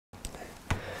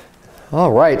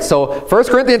All right, so 1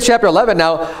 Corinthians chapter 11.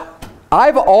 Now,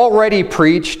 I've already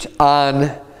preached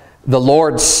on the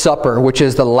Lord's Supper, which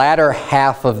is the latter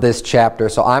half of this chapter.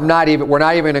 So we're not even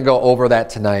going to go over that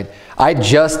tonight. I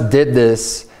just did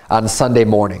this on Sunday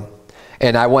morning,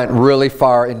 and I went really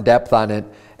far in depth on it,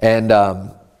 and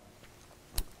I'm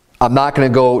not going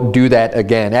to go do that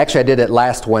again. Actually, I did it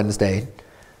last Wednesday.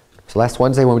 So last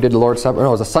Wednesday when we did the Lord's Supper, no,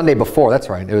 it was a Sunday before, that's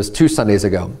right. It was 2 Sundays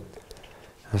ago.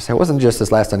 It wasn't just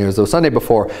this last Sunday, it was the Sunday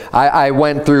before. I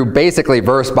went through basically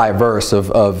verse by verse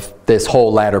of this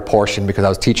whole latter portion because I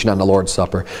was teaching on the Lord's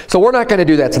Supper. So we're not going to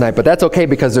do that tonight, but that's okay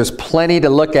because there's plenty to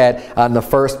look at on the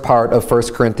first part of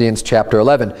 1 Corinthians chapter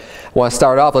 11. I want to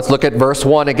start off, let's look at verse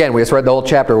 1 again. We just read the whole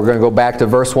chapter. We're going to go back to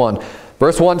verse 1.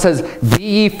 Verse 1 says, "Be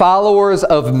ye followers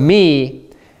of me,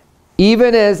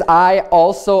 even as I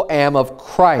also am of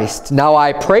Christ. Now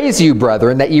I praise you,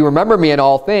 brethren, that ye remember me in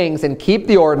all things, and keep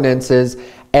the ordinances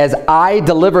as I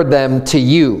delivered them to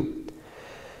you."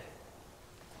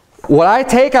 What I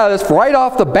take out of this right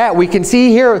off the bat, we can see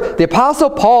here the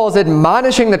Apostle Paul is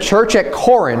admonishing the church at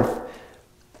Corinth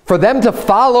for them to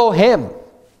follow him.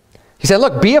 He said,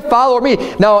 look, be a follower of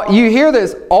me. Now, you hear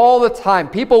this all the time.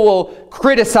 People will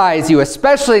criticize you,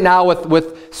 especially now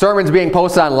with sermons being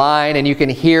posted online, and you can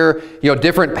hear,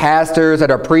 different pastors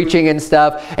that are preaching and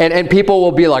stuff, and people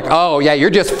will be like, oh, yeah, you're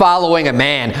just following a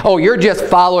man. Oh, you're just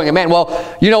following a man.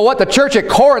 Well, you know what? The church at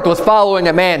Corinth was following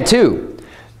a man too,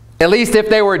 at least if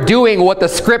they were doing what the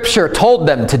Scripture told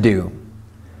them to do.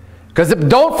 Because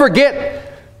don't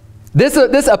forget, this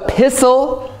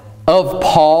epistle of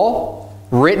Paul,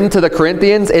 written to the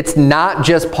Corinthians, it's not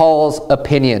just Paul's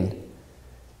opinion.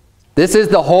 This is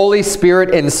the Holy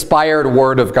Spirit inspired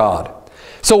Word of God.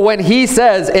 So when he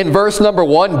says in verse number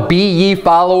 1, "Be ye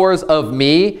followers of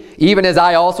me, even as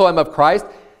I also am of Christ,"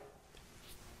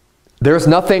 there's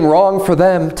nothing wrong for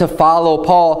them to follow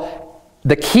Paul.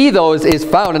 The key, though, is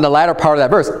found in the latter part of that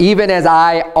verse. "Even as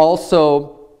I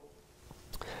also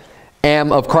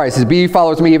am of Christ." It says, "Be ye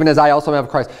followers of me, even as I also am of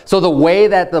Christ." So the way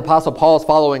that the Apostle Paul is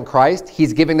following Christ,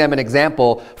 he's giving them an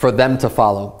example for them to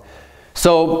follow.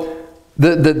 So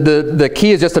the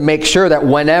key is just to make sure that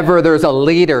whenever there's a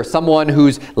leader, someone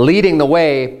who's leading the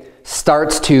way,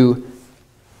 starts to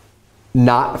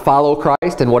not follow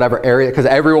Christ in whatever area, because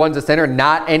everyone's a sinner.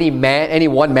 Not any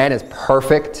one man is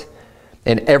perfect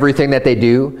in everything that they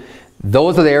do.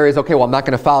 Those are the areas, okay, well, I'm not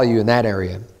going to follow you in that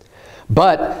area.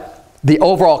 But the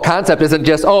overall concept isn't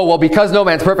just, oh, well, because no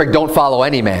man's perfect, don't follow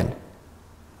any man.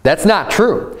 That's not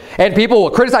true. And people will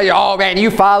criticize you, oh, man,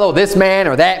 you follow this man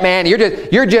or that man.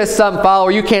 You're just some follower.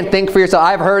 You can't think for yourself.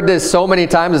 I've heard this so many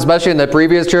times, especially in the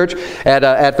previous church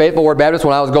at Faithful Word Baptist.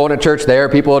 When I was going to church there,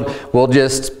 people will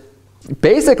just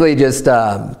basically just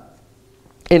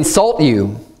insult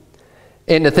you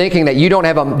into thinking that you don't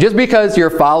have just because you're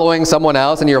following someone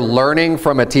else and you're learning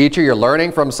from a teacher, you're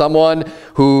learning from someone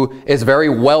who is very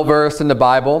well versed in the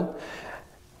Bible,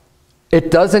 it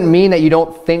doesn't mean that you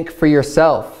don't think for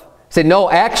yourself. Say, no,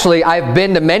 actually, I've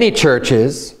been to many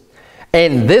churches,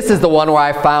 and this is the one where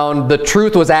I found the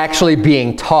truth was actually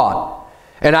being taught.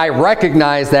 And I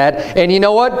recognize that, and you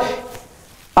know what?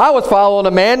 I was following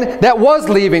a man that was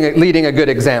leading a good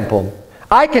example.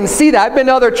 I can see that. I've been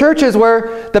to other churches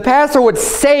where the pastor would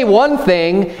say one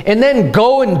thing and then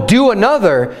go and do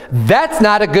another. That's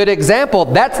not a good example.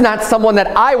 That's not someone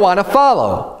that I want to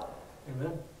follow.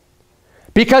 Amen.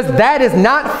 Because that is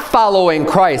not following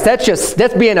Christ.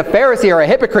 That's being a Pharisee or a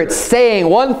hypocrite, saying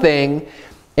one thing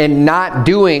and not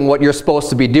doing what you're supposed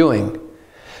to be doing.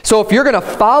 So if you're going to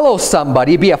follow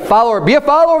somebody, be a follower of the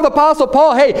Apostle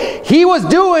Paul. Hey, he was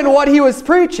doing what he was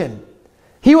preaching.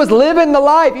 He was living the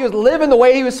life. He was living the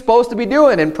way he was supposed to be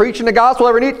doing and preaching the gospel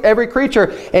every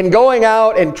creature and going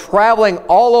out and traveling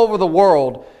all over the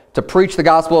world to preach the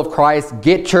gospel of Christ,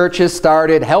 get churches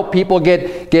started, help people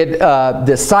get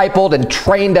discipled and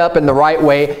trained up in the right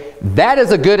way. That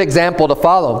is a good example to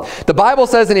follow. The Bible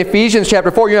says in Ephesians chapter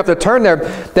 4, you have to turn there,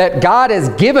 that God has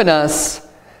given us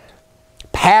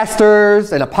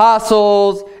pastors and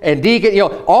apostles and deacons,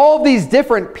 all of these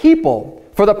different people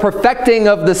for the perfecting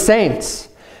of the saints.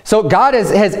 So God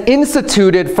has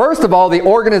instituted, first of all, the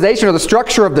organization or the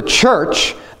structure of the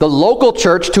church, the local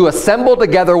church, to assemble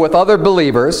together with other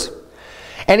believers.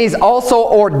 And he's also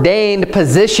ordained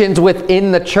positions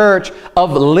within the church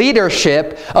of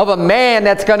leadership, of a man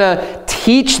that's going to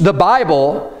teach the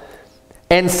Bible,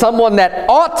 and someone that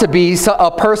ought to be a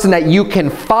person that you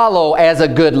can follow as a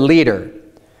good leader.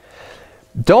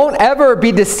 Don't ever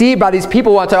be deceived by these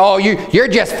people who want to say, oh, you're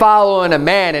just following a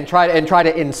man, and try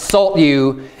to insult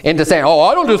you into saying, oh,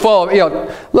 I don't just follow.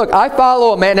 Look, I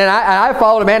follow a man, and I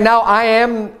followed a man. Now I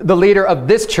am the leader of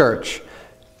this church.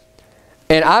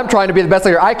 And I'm trying to be the best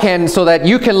leader I can so that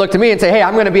you can look to me and say, hey,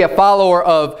 I'm going to be a follower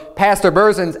of Pastor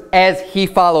Berzins as he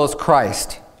follows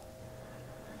Christ.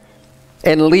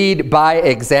 And lead by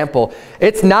example.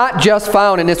 It's not just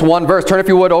found in this one verse. Turn, if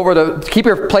you would, over to, keep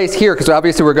your place here, because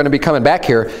obviously we're going to be coming back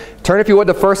here. Turn, if you would,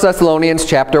 to 1 Thessalonians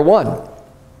chapter 1.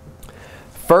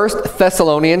 1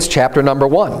 Thessalonians chapter number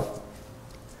 1.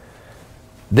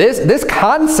 This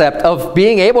concept of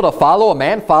being able to follow a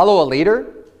man, follow a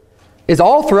leader, is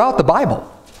all throughout the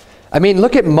Bible. I mean,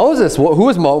 look at Moses. Who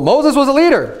was Moses was a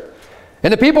leader.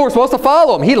 And the people were supposed to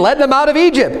follow him. He led them out of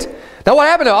Egypt. Now what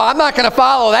happened? Oh, I'm not going to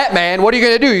follow that man. What are you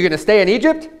going to do? You're going to stay in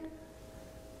Egypt?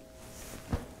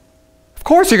 Of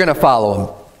course you're going to follow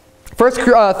him. 1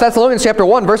 Thessalonians chapter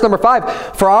 1, verse number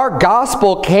 5. For our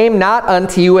gospel came not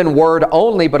unto you in word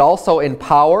only, but also in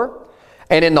power,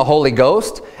 and in the Holy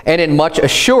Ghost, and in much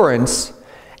assurance,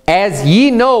 as ye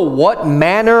know what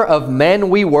manner of men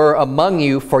we were among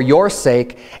you for your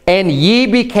sake, and ye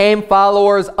became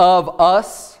followers of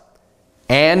us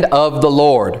and of the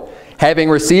Lord, having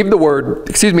received the word,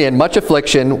 in much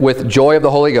affliction with joy of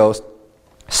the Holy Ghost,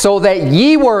 so that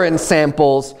ye were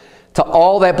ensamples to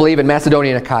all that believe in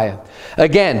Macedonia and Achaia.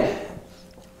 Again,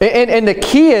 and the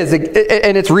key is,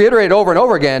 and it's reiterated over and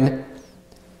over again,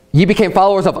 ye became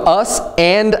followers of us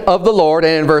and of the Lord.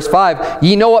 And in verse 5,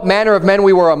 ye know what manner of men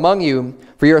we were among you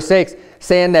for your sakes,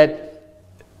 saying that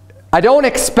I don't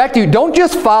expect you, don't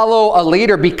just follow a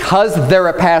leader because they're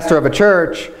a pastor of a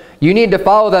church. You need to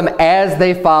follow them as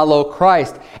they follow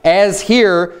Christ. As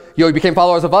here, you became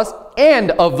followers of us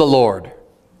and of the Lord.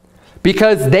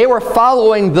 Because they were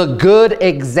following the good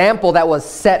example that was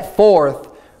set forth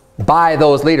by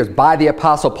those leaders, by the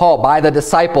Apostle Paul, by the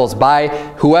disciples, by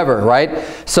whoever, right?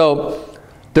 So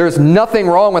there's nothing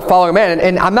wrong with following man.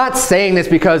 And I'm not saying this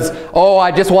because, oh,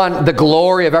 I just want the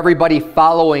glory of everybody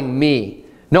following me.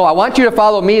 No, I want you to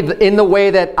follow me in the way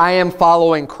that I am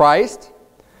following Christ,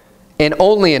 and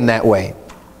only in that way.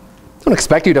 I don't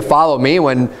expect you to follow me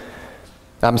when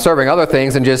I'm serving other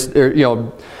things and just,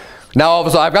 now all of a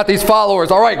sudden I've got these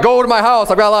followers. All right, go to my house.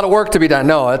 I've got a lot of work to be done.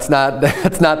 No, that's not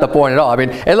the point at all. I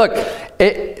mean, and look,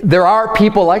 there are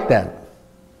people like that.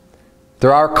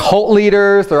 There are cult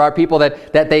leaders. There are people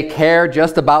that they care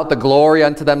just about the glory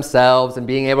unto themselves and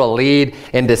being able to lead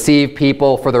and deceive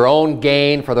people for their own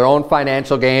gain, for their own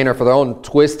financial gain, or for their own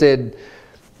twisted,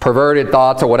 perverted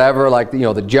thoughts or whatever, like, the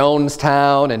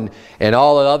Jonestown and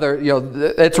all the other,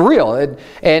 it's real.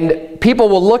 And people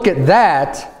will look at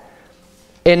that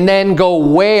and then go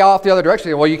way off the other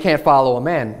direction. Well, you can't follow a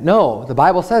man. No, the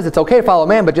Bible says it's okay to follow a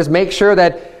man, but just make sure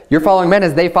that you're following men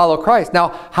as they follow Christ. Now,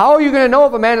 how are you going to know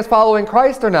if a man is following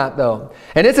Christ or not, though?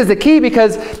 And this is the key,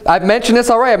 because I've mentioned this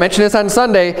already. I mentioned this on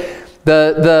Sunday.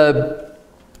 The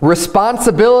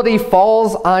responsibility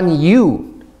falls on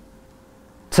you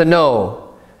to know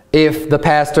if the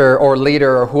pastor or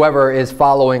leader or whoever is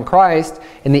following Christ.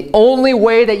 And the only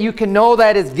way that you can know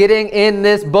that is getting in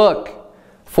this book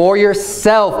for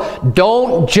yourself.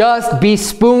 Don't just be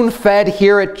spoon-fed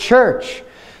here at church.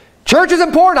 Church is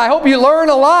important. I hope you learn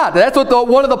a lot. That's what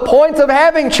one of the points of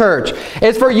having church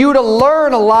is, for you to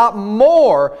learn a lot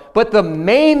more. But the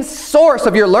main source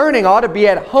of your learning ought to be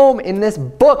at home in this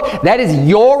book. That is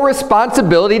your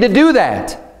responsibility to do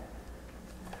that.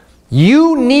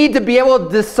 You need to be able to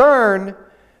discern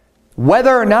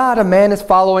whether or not a man is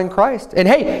following Christ. And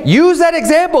hey, use that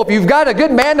example. If you've got a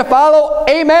good man to follow,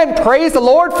 amen. Praise the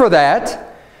Lord for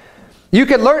that. You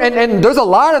can learn, and there's a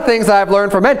lot of things that I've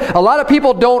learned from men. A lot of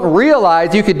people don't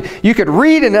realize you could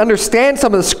read and understand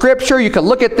some of the scripture. You could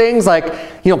look at things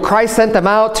like, Christ sent them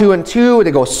out 2 and 2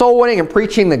 to go soul winning and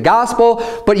preaching the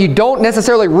gospel, but you don't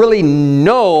necessarily really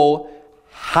know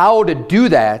how to do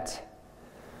that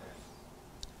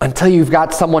until you've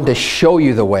got someone to show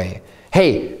you the way.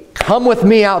 Hey, come with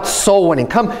me out soul winning.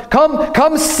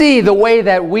 Come see the way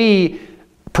that we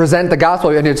present the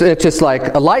gospel. And it's just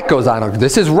like a light goes on.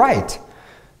 This is right.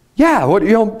 Yeah,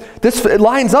 this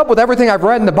lines up with everything I've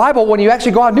read in the Bible. When you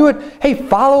actually go out and do it, hey,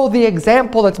 follow the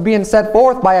example that's being set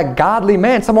forth by a godly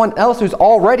man, someone else who's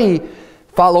already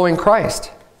following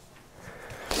Christ.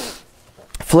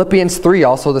 Philippians 3,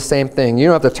 also the same thing. You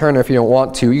don't have to turn if you don't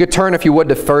want to. You could turn, if you would,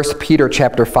 to 1 Peter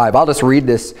chapter 5. I'll just read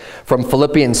this from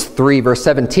Philippians 3, verse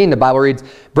 17. The Bible reads,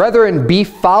 Brethren, be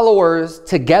followers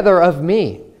together of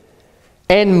me,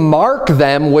 and mark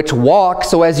them which walk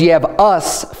so as ye have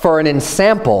us for an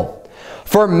ensample.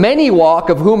 For many walk,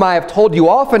 of whom I have told you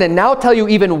often, and now tell you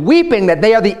even weeping, that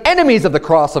they are the enemies of the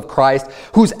cross of Christ,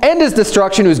 whose end is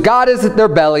destruction, whose God is their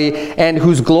belly, and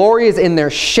whose glory is in their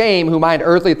shame, who mind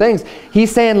earthly things.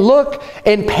 He's saying, look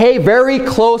and pay very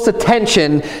close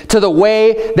attention to the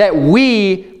way that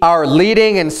we are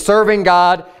leading and serving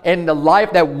God and the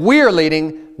life that we're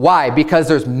leading. Why? Because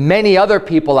there's many other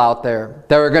people out there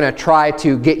that are going to try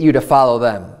to get you to follow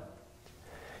them.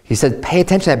 He said, pay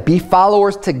attention to that. Be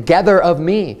followers together of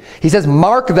me. He says,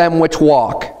 mark them which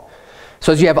walk.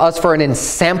 So as you have us for an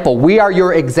example, we are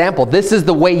your example. This is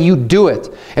the way you do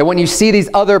it. And when you see these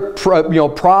other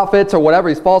prophets or whatever,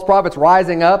 these false prophets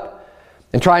rising up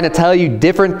and trying to tell you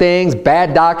different things,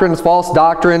 bad doctrines, false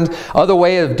doctrines, other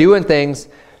way of doing things,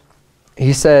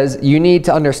 he says, you need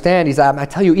to understand. He said, I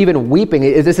tell you, even weeping,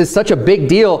 this is such a big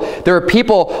deal. There are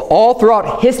people all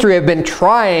throughout history have been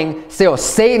trying to say, oh,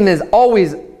 Satan is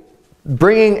always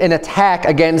bringing an attack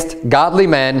against godly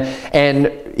men,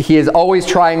 and he is always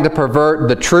trying to pervert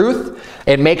the truth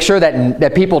and make sure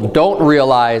that people don't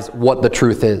realize what the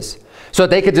truth is, so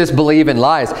that they could just believe in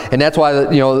lies. And that's why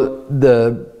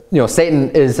Satan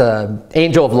is an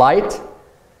angel of light,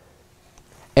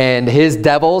 and his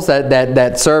devils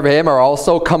that serve him are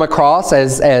also come across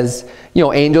as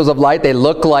angels of light. They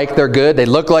look like they're good. They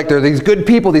look like they're these good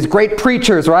people, these great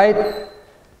preachers, right?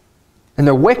 And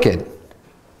they're wicked.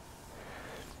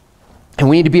 And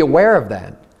we need to be aware of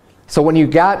that. So when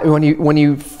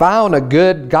you found a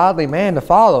good godly man to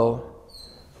follow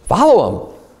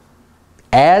him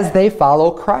as they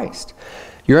follow Christ.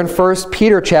 You're in 1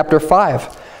 Peter chapter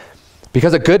 5.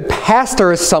 Because a good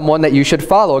pastor is someone that you should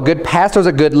follow. A good pastor is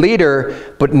a good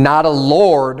leader, but not a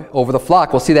lord over the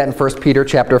flock. We'll see that in 1 Peter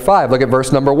chapter 5. Look at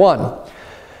verse number 1.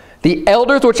 The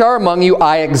elders which are among you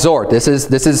I exhort. This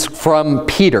is from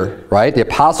Peter, right? The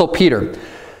apostle Peter.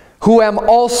 Who am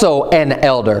also an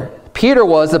elder. Peter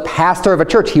was a pastor of a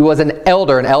church. He was an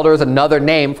elder. An elder is another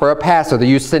name for a pastor. They're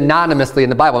used synonymously in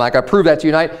the Bible. And I can prove that to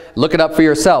you tonight. Look it up for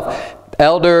yourself.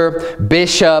 Elder,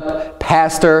 bishop,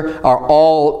 pastor are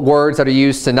all words that are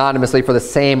used synonymously for the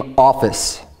same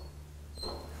office.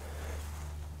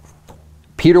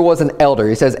 Peter was an elder,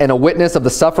 he says, and a witness of the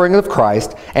suffering of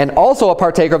Christ, and also a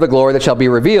partaker of the glory that shall be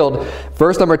revealed.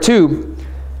 Verse number 2,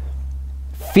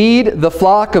 feed the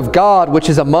flock of God which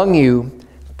is among you,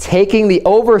 taking the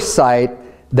oversight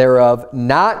thereof,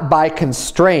 not by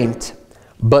constraint,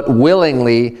 but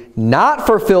willingly, not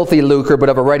for filthy lucre, but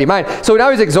of a ready mind. So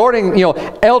now he's exhorting,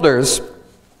 elders.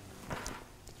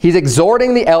 He's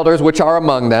exhorting the elders which are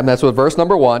among them. That's what verse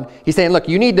number 1. He's saying, look,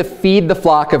 you need to feed the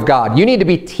flock of God. You need to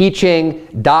be teaching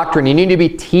doctrine. You need to be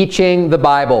teaching the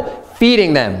Bible,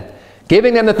 feeding them,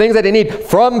 giving them the things that they need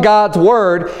from God's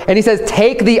word. And he says,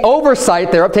 take the oversight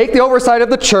thereof, take the oversight of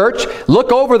the church,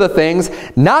 look over the things,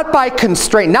 not by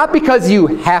constraint, not because you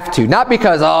have to, not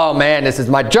because, oh man, this is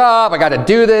my job, I got to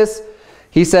do this.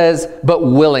 He says, but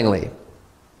willingly.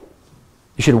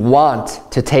 You should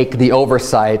want to take the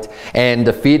oversight and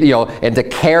to feed, and to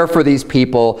care for these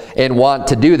people and want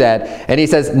to do that. And he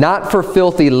says, not for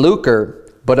filthy lucre,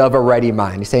 but of a ready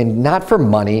mind. He's saying, not for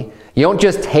money. You don't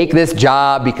just take this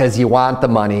job because you want the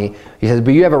money. He says,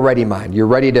 but you have a ready mind. You're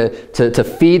ready to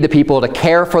feed the people, to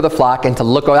care for the flock, and to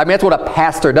look over. I mean, that's what a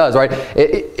pastor does, right?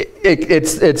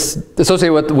 It's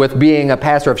associated with being a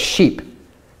pastor of sheep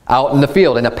out in the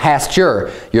field, in a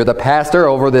pasture. You're the pastor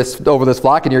over this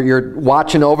flock, and you're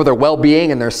watching over their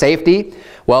well-being and their safety.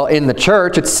 Well, in the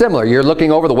church, it's similar. You're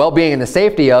looking over the well-being and the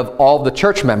safety of all the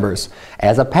church members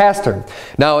as a pastor.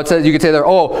 Now, it says, you could say there,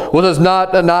 oh, well, there's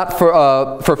not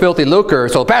for filthy lucre,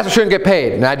 so the pastor shouldn't get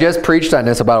paid. And I just preached on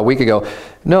this about a week ago.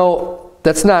 No,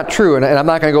 that's not true, and I'm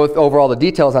not going to go over all the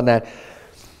details on that.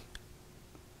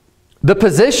 The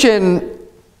position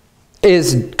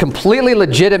is completely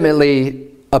legitimately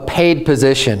a paid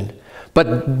position.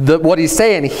 But what he's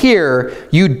saying here,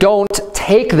 you don't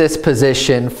take this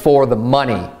position for the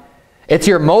money. It's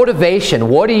your motivation.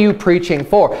 What are you preaching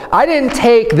for? I didn't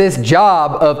take this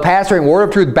job of pastoring Word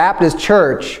of Truth Baptist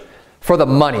Church for the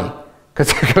money.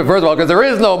 First of all, because there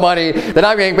is no money that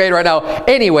I'm getting paid right now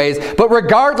anyways. But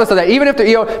regardless of that, even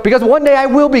if, because one day I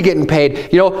will be getting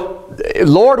paid,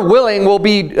 Lord willing, will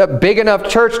be a big enough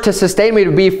church to sustain me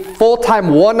to be full-time,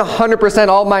 100%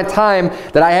 all my time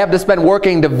that I have to spend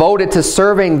working devoted to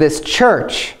serving this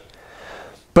church.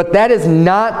 But that is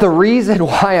not the reason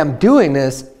why I'm doing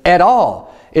this at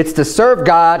all. It's to serve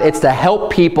God, it's to help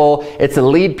people, it's to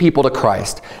lead people to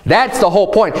Christ. That's the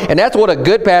whole point. And that's what a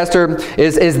good pastor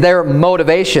is their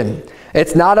motivation.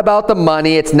 It's not about the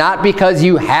money. It's not because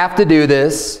you have to do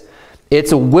this.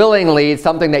 It's willingly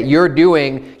something that you're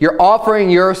doing. You're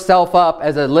offering yourself up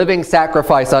as a living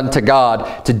sacrifice unto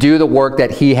God to do the work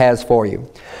that he has for you.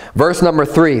 Verse number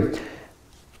 3.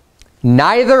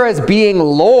 Neither as being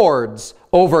lords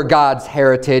over God's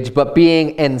heritage, but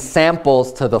being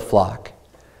ensamples to the flock.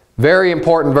 Very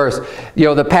important verse. You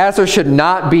know, the pastor should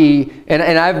not be, and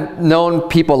I've known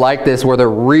people like this where they're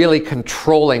really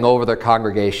controlling over their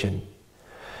congregation.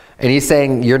 And he's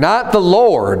saying, you're not the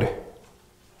Lord.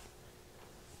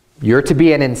 You're to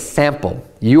be an ensample.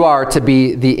 You are to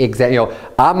be the example. You know,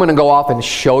 I'm going to go off and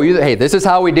show you that, hey, this is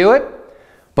how we do it.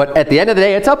 But at the end of the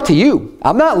day, it's up to you.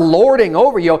 I'm not lording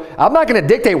over you. I'm not going to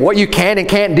dictate what you can and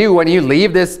can't do when you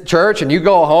leave this church and you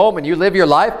go home and you live your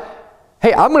life.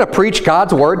 Hey, I'm going to preach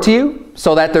God's word to you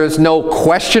so that there's no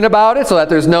question about it, so that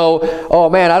there's no, oh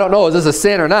man, I don't know, is this a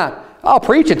sin or not? I'll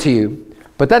preach it to you.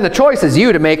 But then the choice is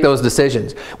you to make those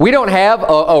decisions. We don't have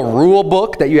a rule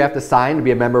book that you have to sign to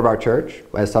be a member of our church,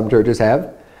 as some churches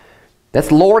have.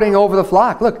 That's lording over the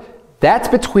flock. Look, that's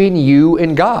between you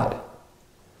and God.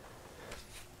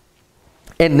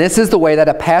 And this is the way that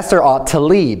a pastor ought to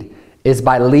lead, is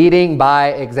by leading by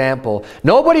example.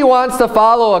 Nobody wants to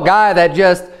follow a guy that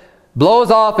just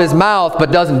blows off his mouth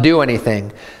but doesn't do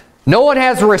anything. No one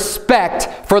has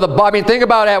respect for the boss. I mean, think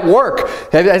about at work.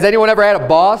 Has anyone ever had a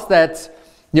boss that's,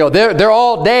 you know, they're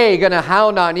all day going to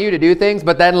hound on you to do things,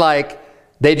 but then like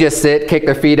they just sit, kick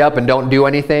their feet up and don't do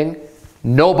anything?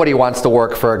 Nobody wants to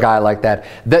work for a guy like that.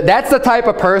 That's the type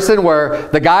of person where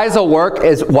the guys will work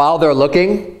while they're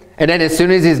looking, and then as soon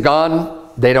as he's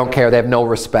gone, they don't care. They have no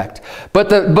respect. But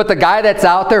the guy that's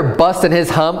out there busting his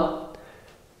hump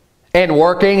and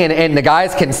working, and the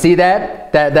guys can see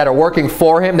that are working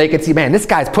for him, they can see, man, this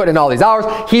guy's putting in all these hours.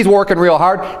 He's working real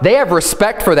hard. They have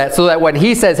respect for that, so that when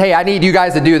he says, hey, I need you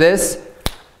guys to do this,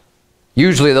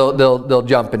 usually they'll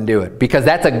jump and do it, because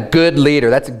that's a good leader.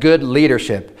 That's good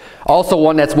leadership. Also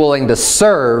one that's willing to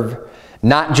serve,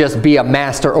 not just be a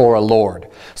master or a lord.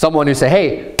 Someone who say,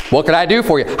 hey, what can I do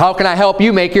for you? How can I help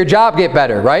you make your job get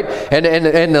better, right?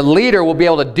 And the leader will be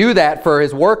able to do that for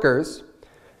his workers.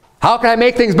 How can I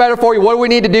make things better for you? What do we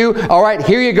need to do? All right,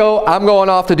 here you go. I'm going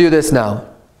off to do this now.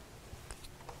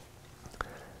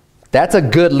 That's a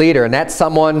good leader, and that's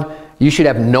someone you should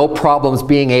have no problems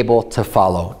being able to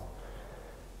follow.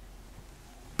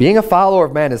 Being a follower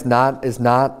of man is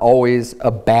not always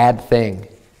a bad thing.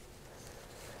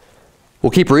 We'll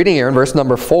keep reading here in verse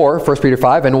number 4, 1 Peter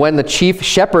 5. And when the chief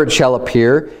shepherd shall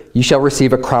appear, you shall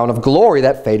receive a crown of glory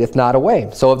that fadeth not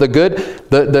away. So of the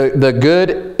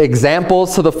good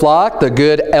examples to the flock, the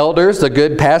good elders, the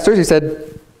good pastors, he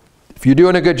said, if you're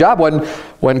doing a good job,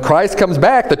 when Christ comes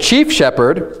back, the chief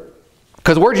shepherd,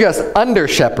 because we're just under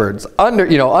shepherds,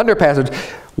 under pastors,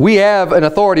 we have an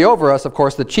authority over us, of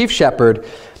course, the chief shepherd.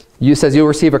 You says you'll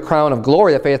receive a crown of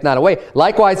glory that fadeth not away.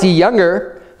 Likewise, ye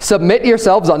younger, submit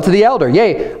yourselves unto the elder.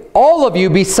 Yea, all of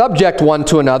you be subject one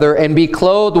to another, and be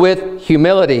clothed with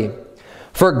humility.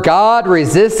 For God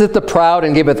resisteth the proud,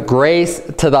 and giveth grace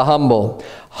to the humble.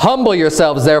 Humble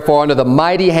yourselves, therefore, under the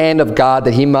mighty hand of God,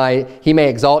 that he may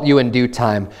exalt you in due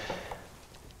time.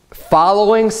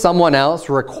 Following someone else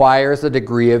requires a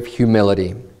degree of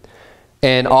humility.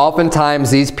 And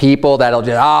oftentimes these people that'll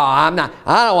just, I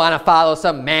don't want to follow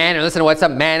some man or listen to what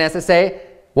some man has to say.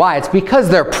 Why? It's because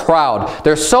they're proud.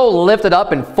 They're so lifted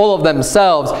up and full of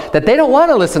themselves that they don't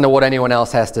want to listen to what anyone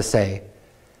else has to say.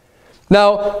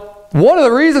 Now, one of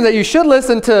the reasons that you should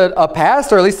listen to a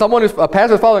pastor, or at least someone who's a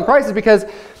pastor following Christ, is because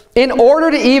in order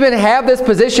to even have this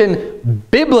position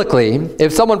biblically,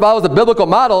 if someone follows the biblical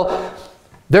model,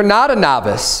 they're not a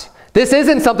novice. This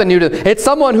isn't something new to them. It's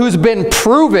someone who's been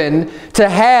proven to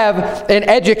have an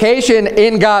education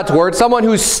in God's Word, someone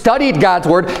who's studied God's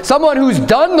Word, someone who's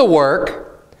done the work,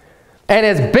 and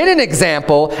has been an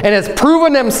example and has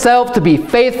proven themselves to be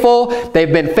faithful.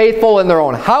 They've been faithful in their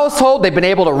own household. They've been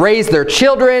able to raise their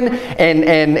children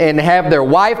and have their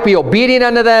wife be obedient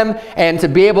unto them, and to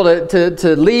be able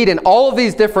to lead in all of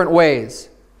these different ways.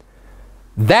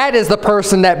 That is the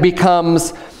person that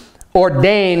becomes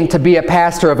ordained to be a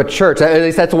pastor of a church. At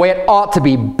least that's the way it ought to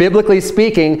be. Biblically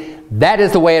speaking, that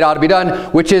is the way it ought to be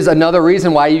done, which is another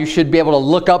reason why you should be able to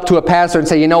look up to a pastor and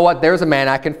say, you know what, there's a man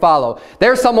I can follow.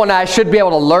 There's someone I should be able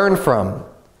to learn from.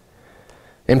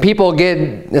 And people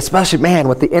get, especially, man,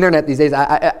 with the internet these days,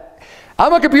 I'm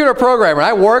a computer programmer.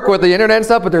 I work with the internet and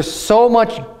stuff, but there's so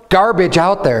much garbage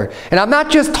out there. And I'm not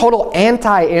just total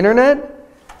anti-internet,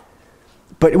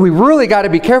 but we really got to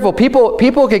be careful. People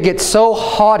can get so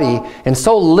haughty and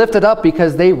so lifted up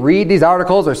because they read these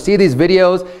articles or see these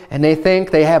videos, and they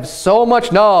think they have so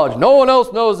much knowledge. No one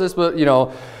else knows this, but,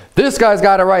 this guy's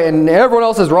got it right, and everyone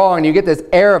else is wrong, and you get this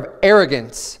air of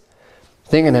arrogance.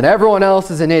 thinking that everyone else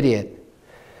is an idiot.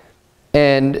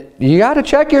 And you got to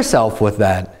check yourself with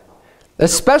that,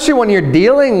 especially when you're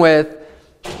dealing with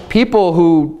people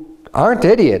who aren't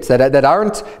idiots, that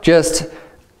aren't just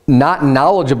not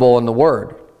knowledgeable in the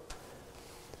Word.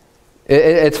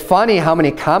 It's funny how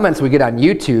many comments we get on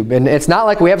YouTube, and it's not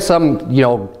like we have some,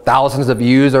 thousands of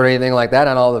views or anything like that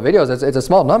on all the videos. It's a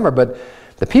small number, but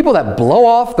the people that blow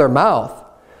off their mouth,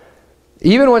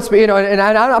 even when, and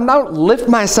I'm not lift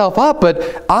myself up,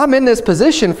 but I'm in this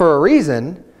position for a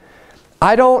reason.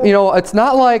 I don't, it's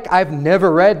not like I've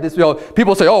never read this.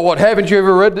 People say, oh, what, haven't you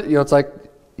ever read it? It's like,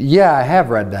 yeah, I have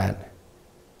read that.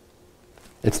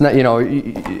 It's not,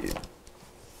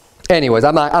 anyways,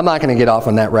 I'm not going to get off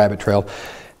on that rabbit trail.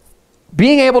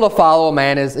 Being able to follow a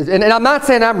man is, and I'm not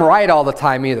saying I'm right all the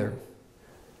time either,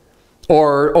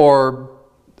 or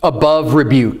above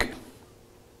rebuke,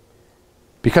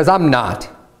 because I'm not.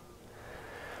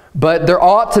 But there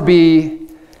ought to be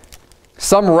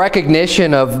some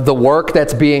recognition of the work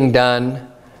that's being done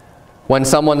when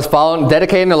someone's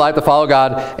dedicating their life to follow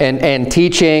God and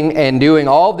teaching and doing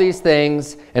all these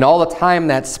things and all the time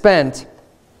that's spent,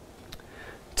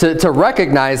 to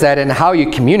recognize that in how you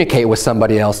communicate with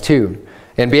somebody else too,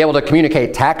 and be able to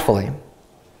communicate tactfully.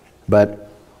 But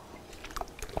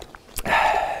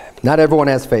not everyone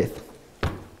has faith.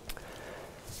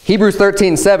 Hebrews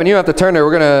 13:7, you don't have to turn there.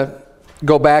 We're going to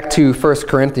go back to 1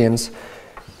 Corinthians.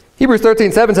 Hebrews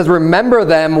 13:7 says, remember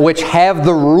them which have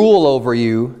the rule over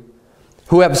you,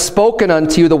 who have spoken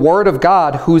unto you the word of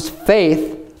God, whose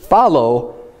faith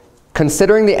follow,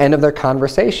 considering the end of their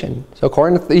conversation. So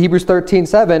according to Hebrews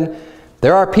 13:7,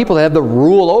 there are people that have the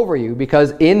rule over you,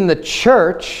 because in the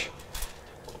church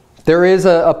there is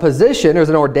a position, there's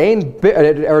an ordained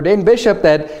bishop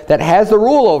that has the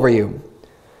rule over you.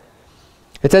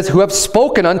 It says, who have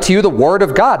spoken unto you the word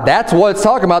of God. That's what it's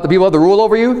talking about, the people who have the rule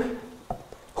over you.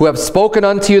 Who have spoken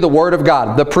unto you the word of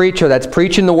God. The preacher that's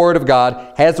preaching the word of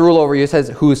God has the rule over you. It says,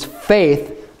 whose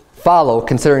faith follow,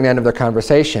 considering the end of their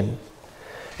conversation.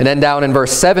 And then down in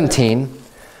verse 17,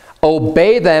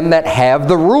 obey them that have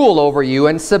the rule over you,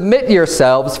 and submit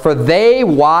yourselves, for they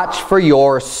watch for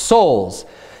your souls,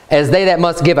 as they that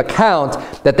must give account,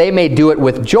 that they may do it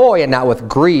with joy and not with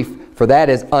grief, for that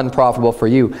is unprofitable for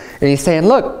you. And he's saying,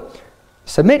 look,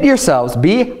 submit yourselves,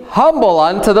 be humble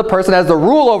unto the person as the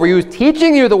rule over you, who's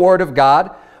teaching you the word of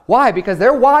God. Why? Because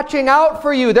they're watching out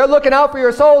for you. They're looking out for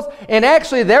your souls, and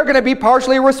actually they're going to be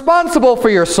partially responsible for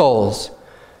your souls.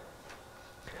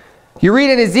 You read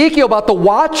in Ezekiel about the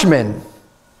watchman.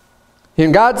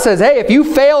 And God says, hey, if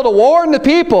you fail to warn the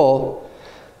people,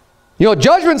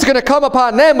 judgment's going to come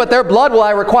upon them, but their blood will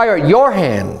I require at your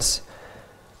hands.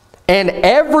 And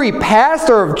every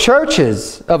pastor of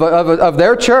churches, of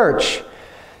their church,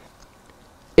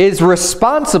 is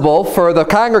responsible for the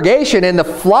congregation and the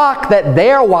flock that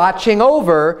they're watching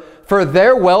over for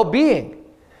their well-being.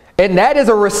 And that is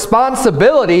a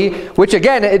responsibility, which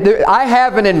again, I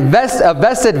have a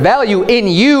vested value in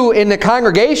you in the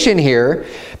congregation here,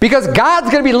 because God's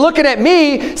going to be looking at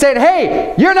me saying,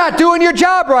 hey, you're not doing your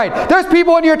job right. There's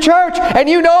people in your church, and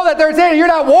you know that you're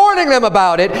not warning them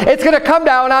about it. It's going to come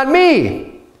down on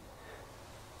me.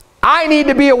 I need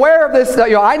to be aware of this.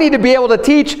 I need to be able to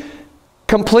teach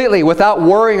completely without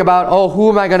worrying about, oh, who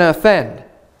am I going to offend?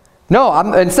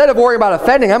 No, instead of worrying about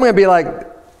offending, I'm going to be like,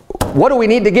 what do we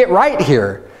need to get right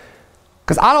here?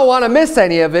 Because I don't want to miss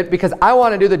any of it, because I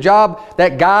want to do the job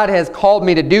that God has called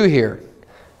me to do here.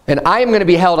 And I am going to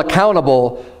be held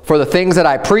accountable for the things that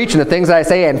I preach and the things that I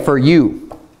say, and for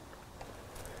you.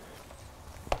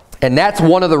 And that's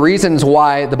one of the reasons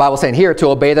why the Bible's saying here to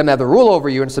obey them that have the rule over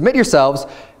you and submit yourselves,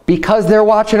 because they're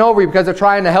watching over you, because they're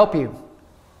trying to help you.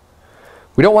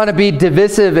 We don't want to be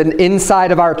divisive and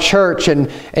inside of our church and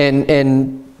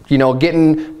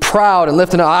getting proud and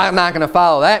lifting up. I'm not going to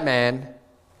follow that man.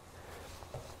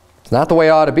 It's not the way it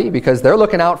ought to be, because they're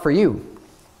looking out for you.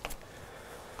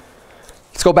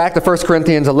 Let's go back to 1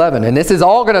 Corinthians 11. And this is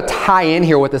all going to tie in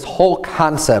here with this whole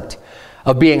concept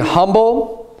of being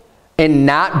humble and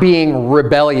not being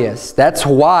rebellious. That's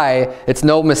why it's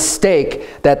no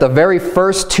mistake that the very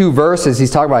first two verses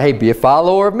he's talking about, hey, be a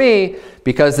follower of me,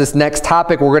 because this next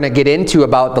topic we're going to get into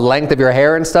about the length of your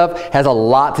hair and stuff has a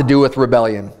lot to do with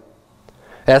rebellion.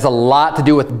 It has a lot to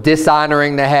do with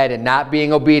dishonoring the head and not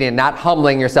being obedient, not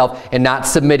humbling yourself, and not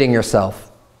submitting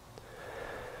yourself.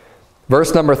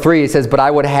 Verse number 3, it says, but I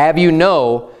would have you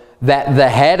know that the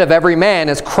head of every man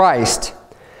is Christ,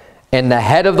 and the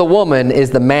head of the woman is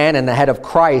the man, and the head of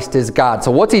Christ is God. So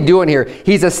what's he doing here?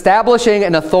 He's establishing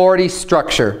an authority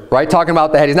structure, right? Talking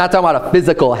about the head. He's not talking about a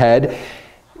physical head,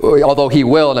 although he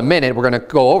will in a minute. We're going to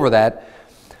go over that.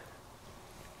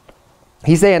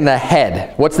 he's saying the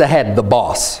head. What's the head? The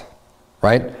boss,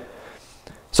 right?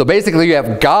 So basically you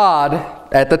have God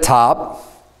at the top,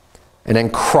 and then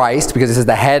Christ, because this is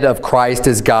the head of Christ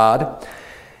is God.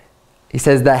 He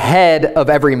says the head of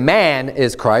every man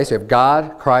is Christ. You have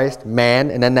God, Christ, man,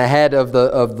 and then the head of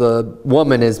the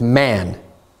woman is man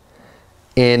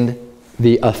in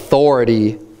the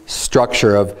authority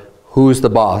structure of who's the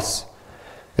boss.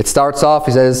 It starts off,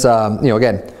 he says,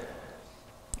 again,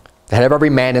 the head of every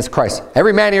man is Christ.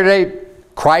 Every man here today,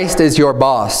 Christ is your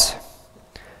boss.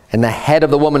 And the head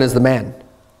of the woman is the man.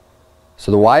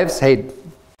 So the wives, hey,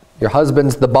 your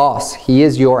husband's the boss. He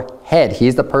is your head.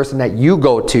 He's the person that you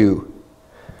go to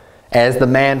as the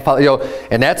man.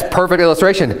 And that's perfect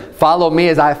illustration. Follow me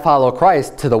as I follow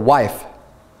Christ to the wife.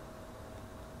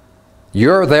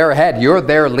 You're their head. You're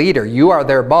their leader. You are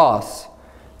their boss.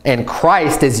 And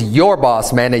Christ is your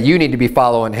boss, man, that you need to be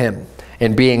following him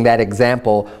and being that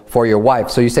example for your wife.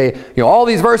 So you say, all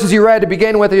these verses you read to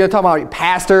begin with, you're talking about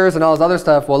pastors and all this other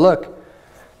stuff. Well, look,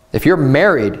 if you're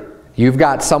married, you've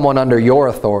got someone under your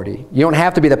authority. You don't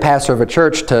have to be the pastor of a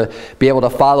church to be able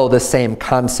to follow this same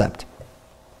concept.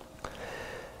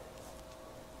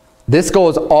 This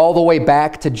goes all the way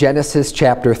back to Genesis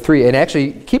chapter 3. And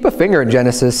actually, keep a finger in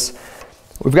Genesis.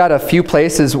 We've got a few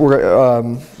places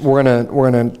we're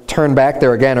gonna turn back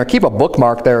there again, or keep a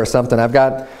bookmark there or something. I've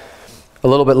got a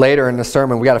little bit later in the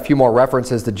sermon, we got a few more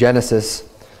references to Genesis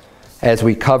as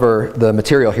we cover the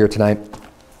material here tonight.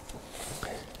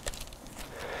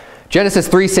 Genesis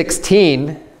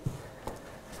 3:16,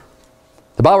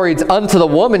 the Bible reads, "Unto the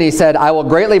woman he said, I will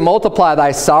greatly multiply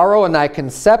thy sorrow and thy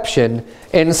conception.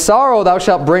 In sorrow thou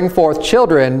shalt bring forth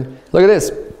children." Look at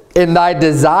this. "And thy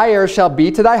desire shall be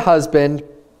to thy husband,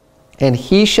 and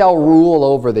he shall rule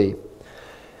over thee."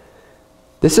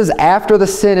 This is after the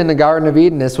sin in the Garden of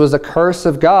Eden. This was a curse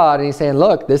of God. And he's saying,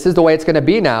 look, this is the way it's going to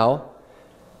be now.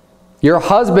 Your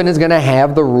husband is going to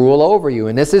have the rule over you.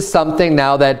 And this is something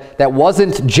now that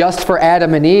wasn't just for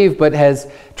Adam and Eve, but has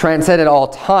transcended all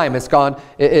time. It's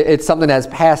something that has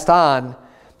passed on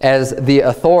as the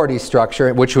authority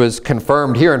structure, which was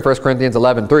confirmed here in 1 Corinthians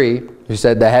 11:3. Who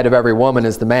said the head of every woman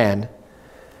is the man.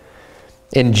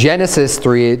 In Genesis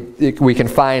 3, we can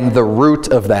find the root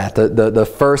of that, the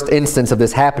first instance of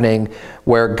this happening,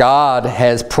 where God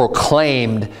has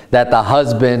proclaimed that the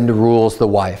husband rules the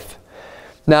wife.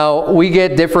 Now, we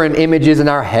get different images in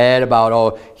our head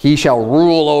about, he shall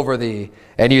rule over thee.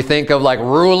 And you think of like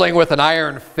ruling with an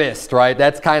iron fist, right?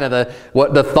 That's kind of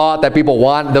the thought that people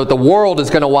want, that the world is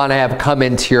going to want to have come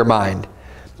into your mind.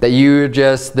 That you're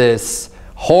just this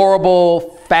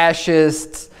horrible,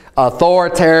 fascist,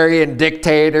 authoritarian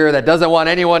dictator that doesn't want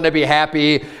anyone to be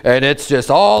happy, and it's just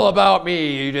all about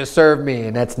me, you just serve me.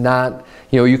 And that's not,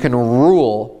 you can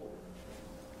rule,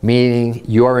 meaning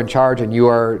you are in charge and you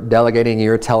are delegating,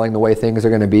 you're telling the way things are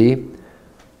going to be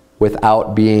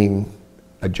without being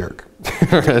a jerk.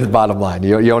 That's the bottom line.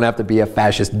 You don't have to be a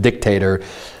fascist dictator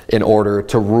in order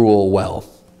to rule well.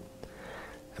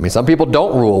 I mean, some people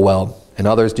don't rule well and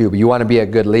others do, but you want to be a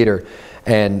good leader.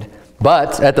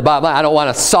 But at the bottom line, I don't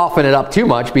want to soften it up too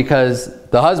much, because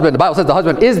the Bible says the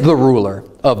husband is the ruler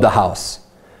of the house.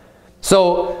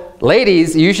 So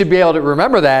ladies, you should be able to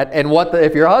remember that. And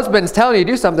if your husband's telling you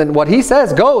to do something, what he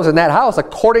says goes in that house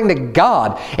according to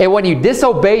God. And when you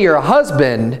disobey your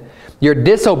husband, you're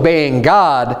disobeying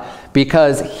God,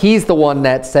 because he's the one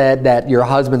that said that your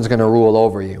husband's going to rule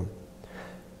over you.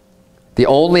 The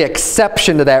only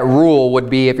exception to that rule would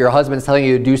be if your husband's telling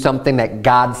you to do something that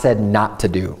God said not to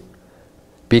do.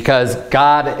 Because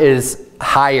God is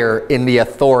higher in the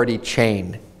authority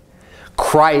chain.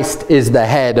 Christ is the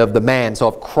head of the man. So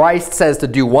if Christ says to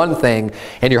do one thing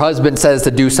and your husband says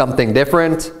to do something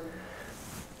different,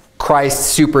 Christ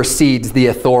supersedes the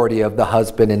authority of the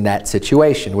husband in that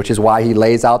situation, which is why he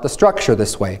lays out the structure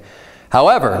this way.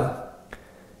 However,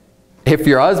 if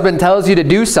your husband tells you to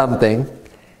do something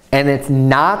and it's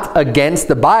not against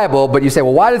the Bible, but you say,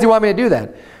 well, why does he want me to do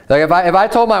that? Like if I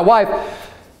told my wife,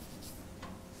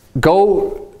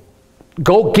 go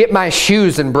get my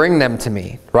shoes and bring them to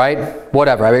me, right?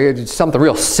 Whatever. I mean, it's something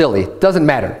real silly. It doesn't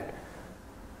matter.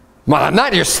 Well, I'm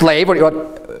not your slave.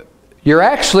 You're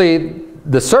actually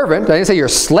the servant. I didn't say you're a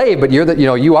slave, but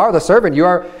you are the servant.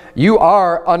 You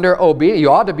are under obedience.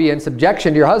 You ought to be in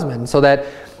subjection to your husband, so that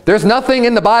there's nothing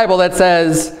in the Bible that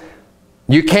says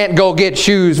you can't go get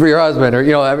shoes for your husband, or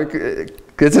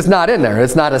it's just not in there.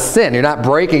 It's not a sin. You're not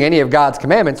breaking any of God's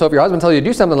commandments. So if your husband tells you to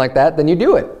do something like that, then you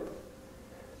do it.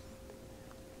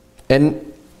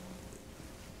 And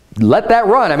let that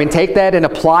run. I mean, take that and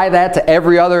apply that to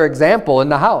every other example in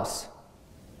the house.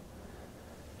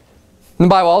 And the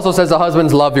Bible also says the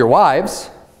husbands love your wives.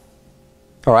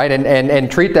 All right,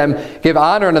 and treat them, give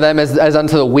honor unto them as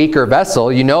unto the weaker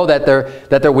vessel. You know that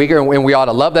they're weaker, and we ought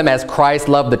to love them as Christ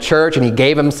loved the church, and he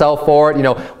gave himself for it. You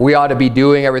know, we ought to be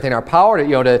doing everything in our power to,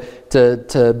 you know,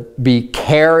 to be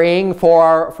caring for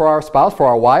our spouse, for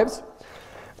our wives.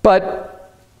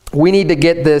 But we need to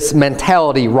get this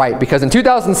mentality right, because in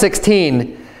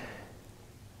 2016,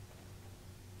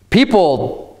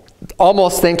 people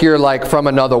almost think you're like from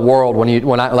another world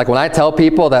when I tell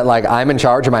people that like I'm in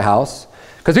charge of my house.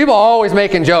 Because people are always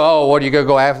making jokes, oh, what are you going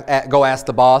to go ask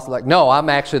the boss? Like, no, I'm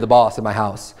actually the boss in my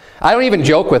house. I don't even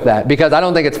joke with that because I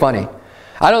don't think it's funny.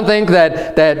 I don't think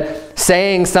that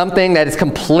saying something that is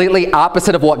completely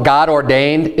opposite of what God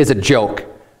ordained is a joke.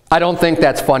 I don't think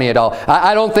that's funny at all.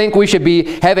 I don't think we should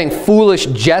be having foolish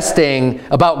jesting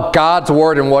about God's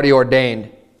word and what he ordained.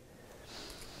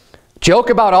 Joke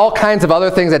about all kinds of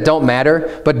other things that don't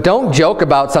matter, but don't joke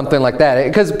about something like that.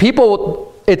 Because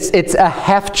people, it's a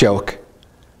half joke.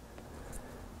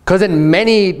 Because in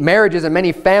many marriages and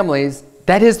many families,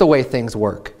 that is the way things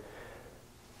work.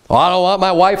 Well, I don't want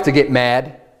my wife to get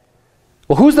mad.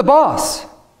 Well, who's the boss?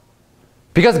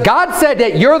 Because God said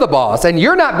that you're the boss, and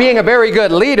you're not being a very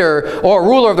good leader or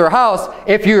ruler of their house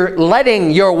if you're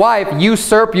letting your wife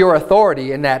usurp your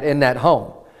authority in that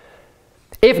home.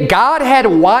 If God had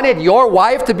wanted your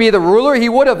wife to be the ruler, he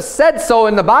would have said so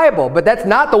in the Bible, but that's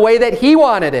not the way that he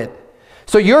wanted it.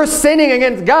 So you're sinning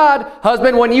against God,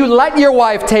 husband, when you let your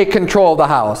wife take control of the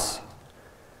house.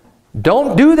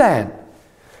 Don't do that.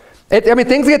 I mean,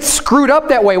 things get screwed up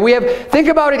that way. Think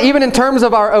about it even in terms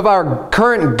of our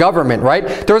current government, right?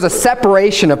 There was a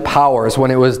separation of powers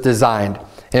when it was designed.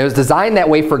 And it was designed that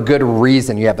way for good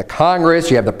reason. You have the Congress,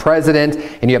 you have the president,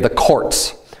 and you have the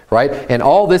courts, right? And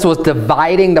all this was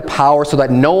dividing the power so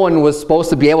that no one was supposed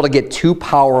to be able to get too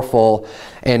powerful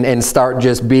and start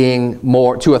just being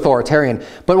too authoritarian.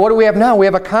 But what do we have now? We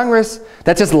have a Congress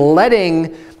that's just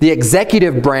letting the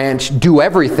executive branch do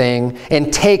everything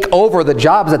and take over the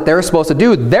jobs that they're supposed to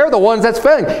do. They're the ones that's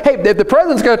failing. Hey, if the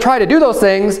president's going to try to do those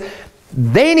things,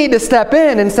 they need to step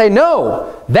in and say,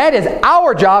 no, that is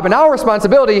our job and our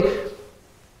responsibility.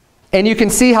 And you can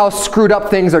see how screwed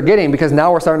up things are getting, because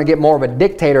now we're starting to get more of a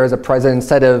dictator as a president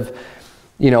instead of,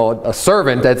 you know, a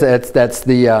servant that's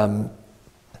the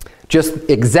just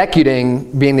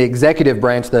executing, being the executive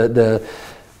branch, the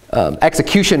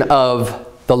execution of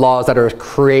the laws that are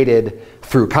created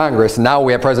through Congress. Now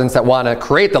we have presidents that want to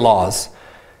create the laws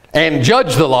and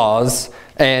judge the laws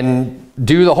and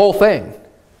do the whole thing.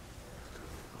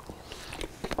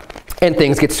 And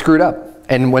things get screwed up.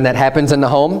 And when that happens in the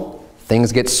home,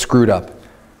 things get screwed up.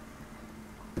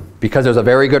 Because there's a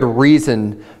very good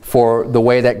reason for the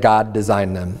way that God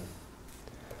designed them.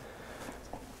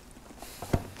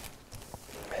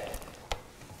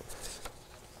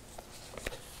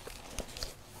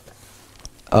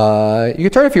 You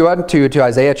can turn, if you want, to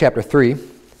Isaiah chapter 3.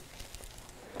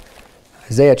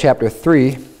 Isaiah chapter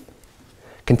 3,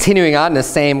 continuing on the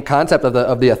same concept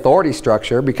of the authority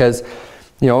structure, because,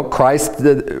 you know, Christ,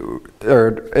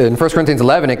 or in 1 Corinthians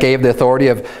 11, it gave the authority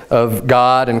of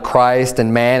God and Christ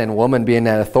and man and woman being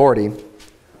that authority.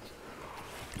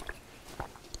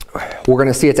 We're going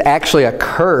to see it's actually a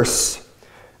curse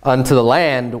unto the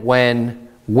land when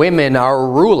women are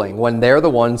ruling, when they're the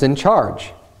ones in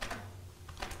charge.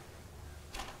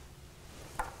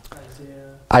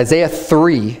 Isaiah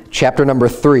 3, chapter number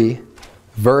 3,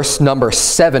 verse number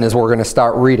 7 is where we're going to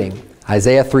start reading.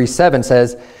 Isaiah 3:7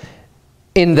 says,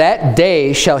 "In that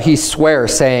day shall he swear,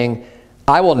 saying,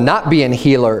 I will not be an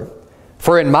healer,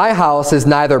 for in my house is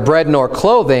neither bread nor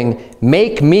clothing.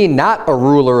 Make me not a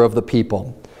ruler of the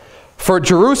people. For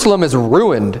Jerusalem is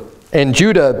ruined, and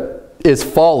Judah is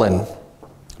fallen,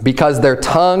 because their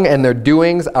tongue and their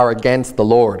doings are against the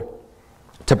Lord,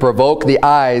 to provoke the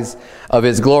eyes of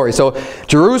his glory." So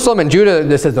Jerusalem and Judah,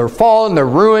 this says they're fallen, they're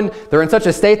ruined, they're in such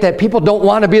a state that people don't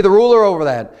want to be the ruler over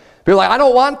that. People are like, I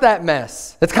don't want that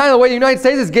mess. That's kind of the way the United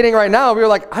States is getting right now. We're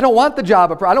like, I don't want the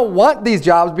job. I don't want these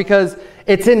jobs because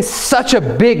it's in such a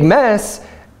big mess.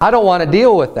 I don't want to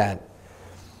deal with that.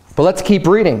 But let's keep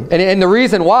reading. And the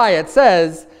reason why it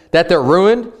says that they're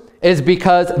ruined is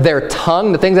because their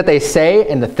tongue, the things that they say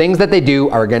and the things that they do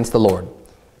are against the Lord.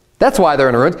 That's why they're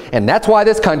in ruins, and that's why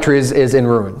this country is in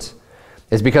ruins.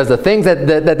 It's because the things that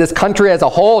this country as a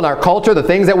whole and our culture, the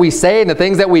things that we say and the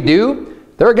things that we do,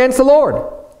 they're against the Lord.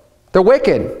 They're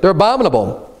wicked. They're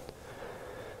abominable.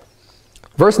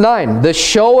 Verse 9, "The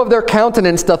show of their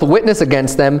countenance doth witness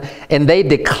against them, and they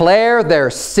declare their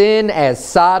sin as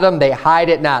Sodom, they hide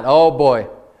it not." Oh boy.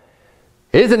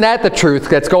 Isn't that the truth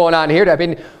that's going on here? I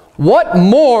mean, What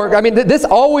more? I mean, this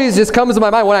always just comes to my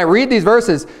mind when I read these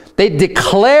verses. They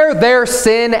declare their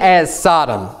sin as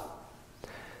Sodom.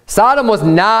 Sodom was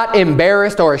not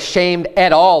embarrassed or ashamed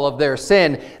at all of their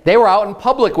sin. They were out in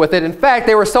public with it. In fact,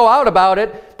 they were so out about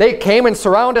it, they came and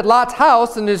surrounded Lot's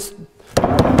house and just,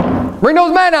 bring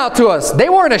those men out to us. They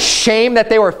weren't ashamed that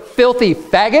they were filthy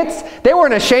faggots. They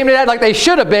weren't ashamed of that like they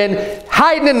should have been,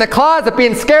 hiding in the closet,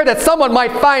 being scared that someone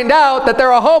might find out that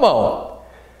they're a homo.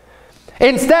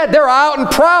 Instead, they're out and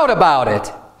proud about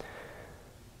it.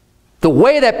 The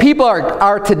way that people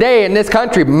are today in this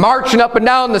country, marching up and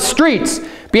down the streets,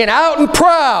 being out and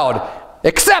proud,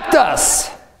 accept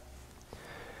us.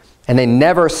 And they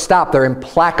never stop. They're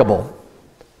implacable.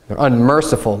 They're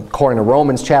unmerciful, according to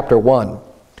Romans chapter 1.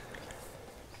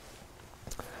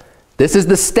 This is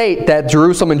the state that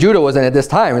Jerusalem and Judah was in at this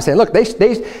time. They're saying, look,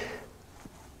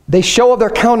 they show of their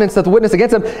countenance that the witness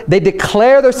against them. They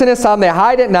declare their sin as Sodom. They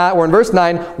hide it not. We're in verse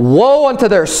 9. Woe unto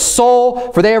their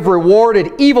soul, for they have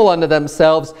rewarded evil unto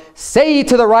themselves. Say ye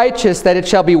to the righteous that it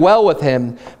shall be well with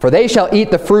him, for they shall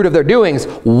eat the fruit of their doings.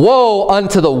 Woe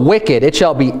unto the wicked, it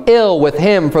shall be ill with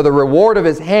him, for the reward of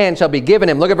his hand shall be given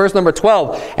him. Look at verse number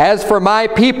 12. As for my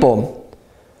people,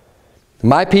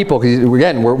 because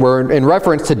again, we're in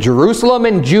reference to Jerusalem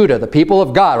and Judah, the people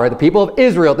of God, right? The people of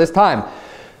Israel at this time.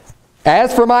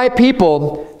 As for my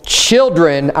people,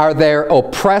 children are their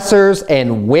oppressors,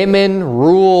 and women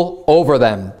rule over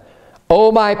them.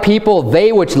 O my people,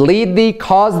 they which lead thee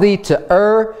cause thee to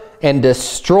err and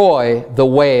destroy the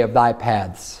way of thy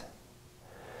paths.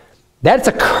 That's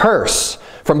a curse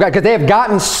from God, because they have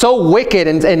gotten so wicked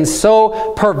and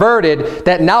so perverted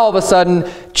that now all of a sudden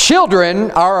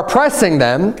children are oppressing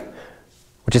them,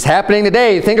 which is happening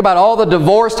today. Think about all the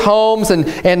divorced homes and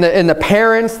the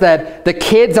parents that the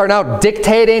kids are now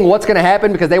dictating what's going to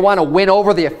happen because they want to win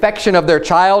over the affection of their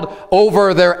child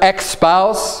over their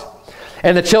ex-spouse.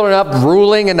 And the children are up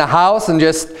ruling in the house and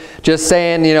just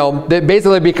saying, you know, they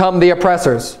basically become the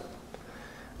oppressors.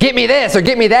 Get me this or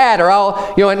get me that, or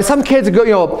I'll, you know, and some kids go,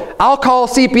 you know, I'll call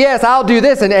CPS, I'll do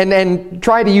this, and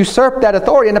try to usurp that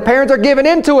authority, and the parents are giving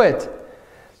into it.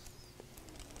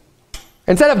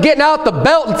 Instead of getting out the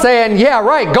belt and saying, yeah,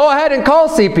 right, go ahead and call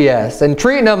CPS, and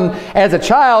treating them as a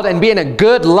child and being a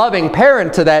good, loving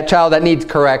parent to that child that needs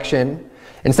correction,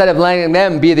 instead of letting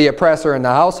them be the oppressor in the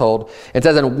household, it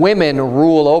says, and women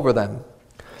rule over them.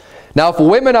 Now, if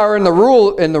women are in the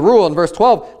rule in verse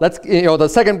 12, the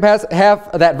second half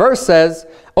of that verse says,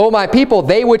 O my people,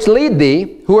 they which lead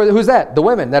thee, who's that? The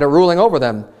women that are ruling over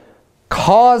them.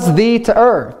 Cause thee to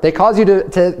err. They cause you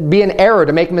to be in error,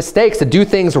 to make mistakes, to do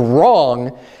things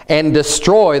wrong, and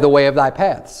destroy the way of thy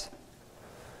paths.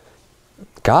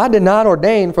 God did not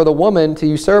ordain for the woman to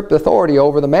usurp authority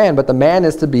over the man, but the man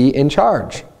is to be in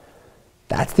charge.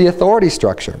 That's the authority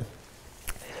structure.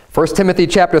 1 Timothy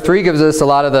chapter 3 gives us a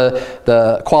lot of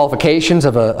the qualifications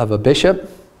of a bishop.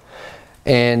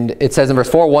 And it says in verse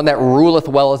 4, one that ruleth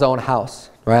well his own house.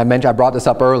 Right? I brought this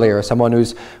up earlier. Someone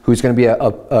who's going to be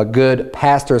a good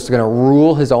pastor is going to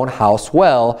rule his own house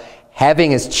well,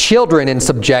 having his children in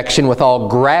subjection with all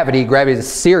gravity. Gravity is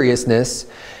seriousness.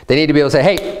 They need to be able to say,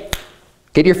 hey,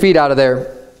 get your feet out of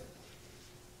there.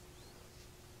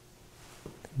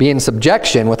 Be in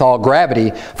subjection with all gravity.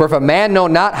 For if a man know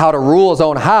not how to rule his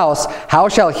own house, how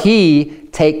shall he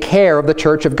take care of the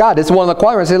church of God? This is one of the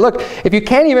requirements. Say, look, if you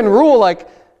can't even rule like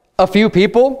a few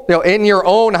people, you know, in your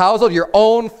own household, your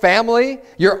own family,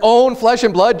 your own flesh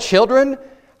and blood children,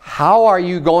 how are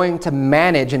you going to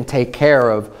manage and take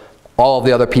care of all of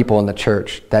the other people in the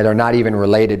church that are not even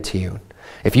related to you?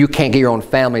 If you can't get your own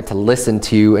family to listen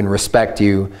to you and respect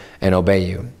you and obey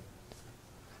you.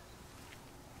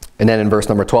 And then in verse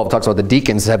number 12, it talks about the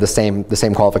deacons have the same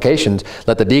qualifications.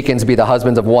 Let the deacons be the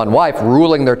husbands of one wife,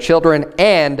 ruling their children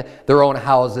and their own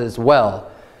houses well.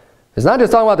 It's not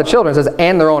just talking about the children. It says,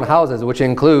 and their own houses, which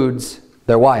includes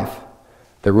their wife.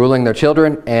 They're ruling their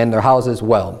children and their houses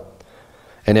well.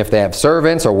 And if they have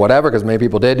servants or whatever, because many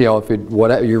people did, you know, if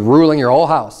you're ruling your whole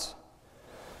house,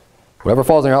 whatever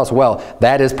falls in your house well,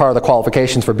 that is part of the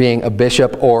qualifications for being a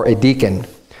bishop or a deacon.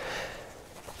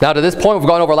 Now, to this point, we've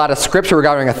gone over a lot of scripture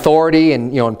regarding authority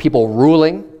and, and people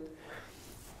ruling.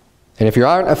 And if you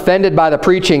aren't offended by the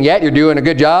preaching yet, you're doing a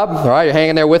good job. All right, you're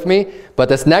hanging there with me. But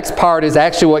this next part is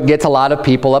actually what gets a lot of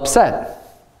people upset.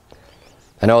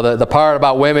 I know the part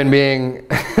about women being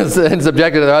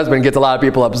subjected to their husband gets a lot of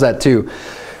people upset too.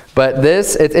 But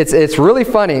this, it's really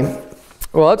funny.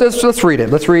 Well, let's read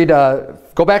it. Let's read,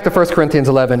 go back to 1 Corinthians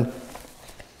 11.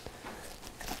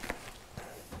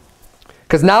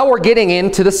 Because now we're getting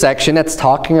into the section that's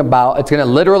talking about, it's going to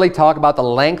literally talk about the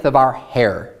length of our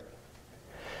hair.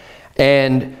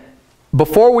 And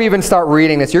before we even start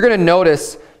reading this, you're going to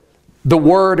notice the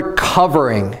word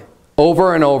covering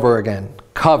over and over again.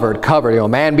 Covered, covered. A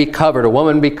man be covered, a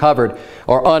woman be covered,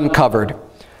 or uncovered.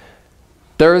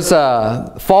 There's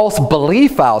a false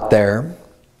belief out there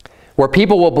where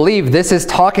people will believe this is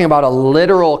talking about a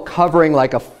literal covering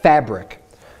like a fabric,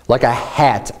 like a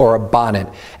hat or a bonnet.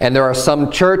 And there are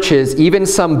some churches, even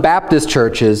some Baptist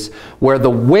churches, where the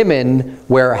women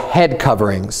wear head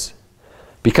coverings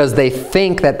because they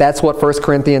think that that's what 1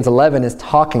 Corinthians 11 is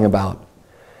talking about.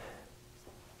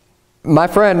 My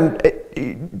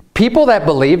friend, people that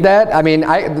believe that, I mean,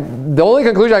 the only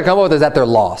conclusion I come up with is that they're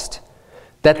lost.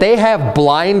 That they have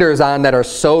blinders on that are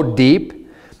so deep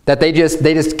that they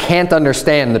just can't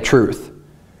understand the truth.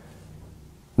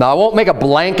 Now, I won't make a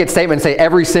blanket statement and say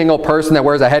every single person that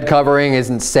wears a head covering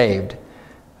isn't saved.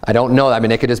 I don't know. I mean,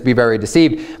 they could just be very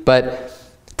deceived. But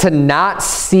to not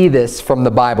see this from the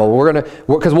Bible,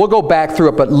 because we'll go back through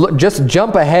it, but just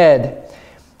jump ahead,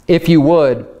 if you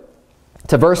would,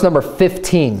 to verse number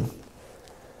 15.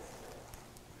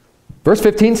 Verse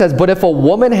 15 says, "But if a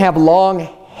woman have long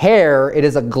hair, it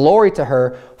is a glory to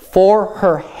her, for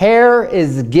her hair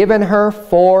is given her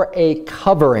for a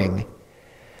covering."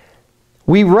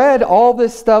 We read all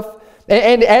this stuff,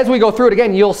 and as we go through it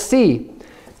again, you'll see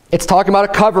it's talking about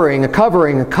a covering, a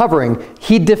covering, a covering.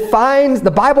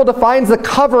 The Bible defines the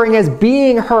covering as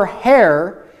being her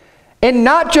hair. And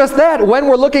not just that, when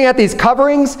we're looking at these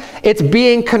coverings, it's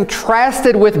being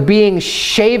contrasted with being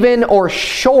shaven or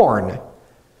shorn.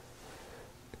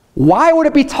 Why would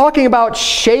it be talking about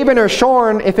shaven or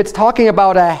shorn if it's talking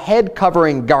about a head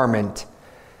covering garment?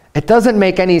 It doesn't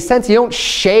make any sense. You don't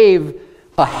shave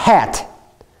a hat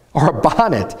or a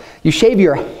bonnet. You shave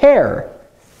your hair.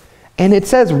 And it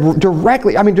says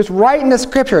directly, I mean, just right in the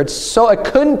scripture, it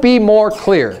couldn't be more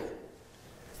clear.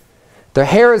 The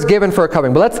hair is given for a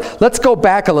covering. But let's go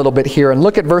back a little bit here and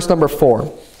look at verse number 4.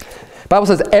 The Bible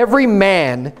says, "Every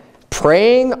man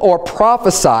praying or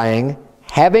prophesying,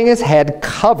 having his head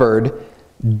covered,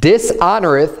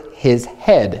 dishonoreth his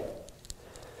head."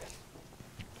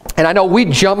 And I know we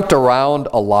jumped around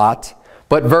a lot,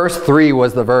 but verse 3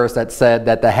 was the verse that said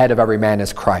that the head of every man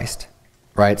is Christ.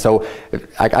 Right? So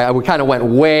we kind of went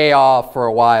way off for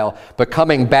a while, but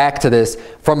coming back to this,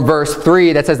 from verse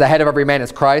 3 that says the head of every man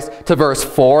is Christ, to verse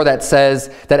 4 that says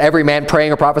that every man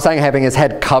praying or prophesying, having his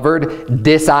head covered,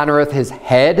 dishonoreth his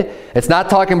head. It's not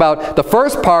talking about, the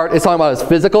first part is talking about his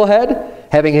physical head,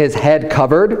 having his head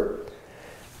covered,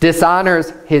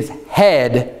 dishonors his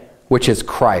head, which is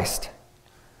Christ.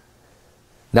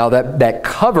 Now that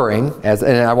covering, and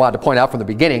I wanted to point out from the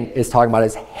beginning, is talking about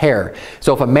his hair.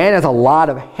 So if a man has a lot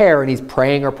of hair and he's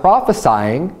praying or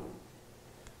prophesying,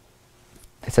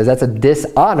 it says that's a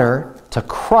dishonor to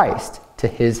Christ, to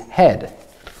his head.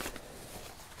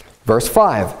 Verse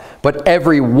 5, "But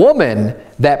every woman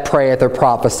that prayeth or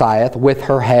prophesieth with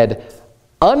her head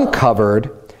uncovered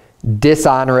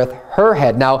dishonoreth her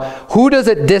head." Now, who does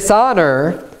it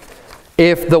dishonor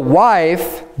if the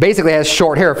wife basically has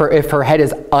short hair, if her head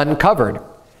is uncovered?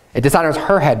 It dishonors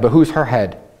her head, but who's her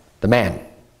head? The man.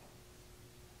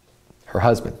 Her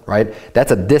husband, right?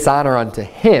 That's a dishonor unto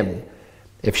him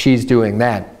if she's doing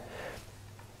that.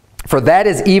 "For that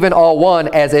is even all one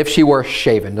as if she were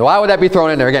shaven." Now, why would that be thrown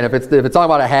in there? Again, if it's talking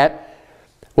about a hat,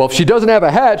 well, if she doesn't have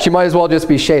a hat, she might as well just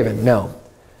be shaven. No.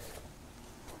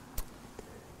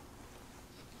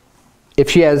 If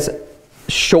she has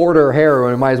shorter hair,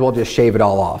 we might as well just shave it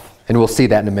all off. And we'll see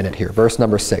that in a minute here. Verse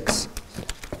number 6.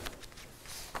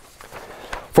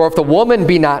 "For if the woman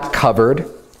be not covered,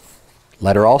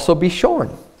 let her also be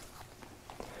shorn.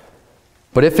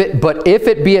 But if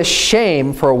it be a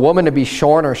shame for a woman to be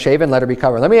shorn or shaven, let her be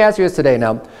covered." Let me ask you this today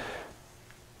now,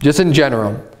 just in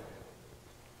general.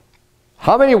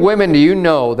 How many women do you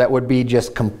know that would be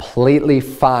just completely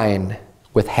fine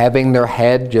with having their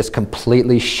head just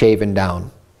completely shaven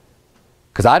down?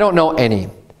 Because I don't know any.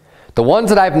 The ones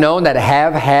that I've known that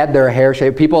have had their hair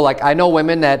shaved, people like, I know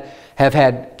women that have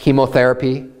had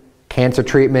chemotherapy, cancer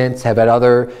treatments, have had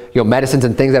other medicines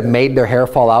and things that have made their hair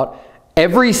fall out.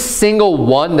 Every single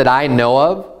one that I know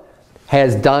of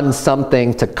has done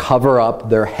something to cover up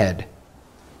their head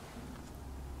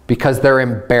because they're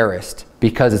embarrassed,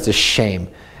 because it's a shame.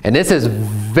 And this is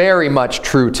very much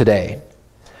true today.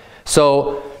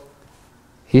 So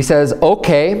he says,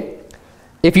 okay,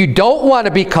 if you don't want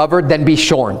to be covered, then be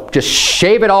shorn. Just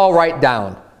shave it all right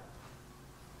down.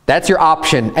 That's your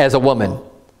option as a woman.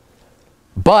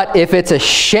 But if it's a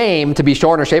shame to be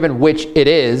shorn or shaven, which it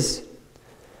is,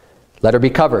 let her be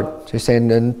covered. So he's saying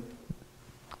then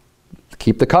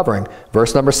keep the covering.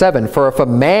 Verse number 7, "For if a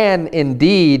man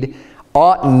indeed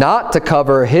ought not to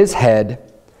cover his head,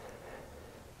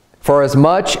 For as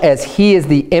much as he is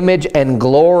the image and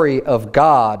glory of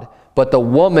God, but the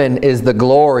woman is the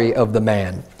glory of the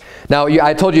man. Now,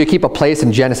 I told you to keep a place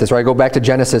in Genesis, right? Go back to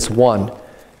Genesis 1.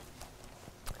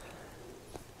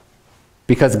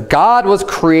 Because God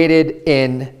created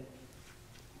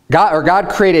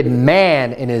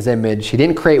man in his image. He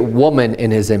didn't create woman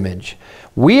in his image.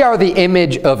 We are the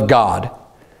image of God.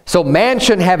 So man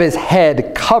shouldn't have his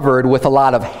head covered with a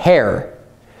lot of hair,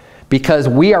 because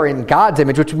we are in God's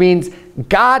image, which means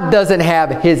God doesn't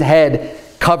have his head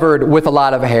covered with a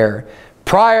lot of hair.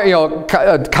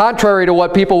 Contrary to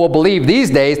what people will believe these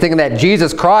days, thinking that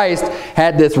Jesus Christ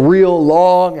had this real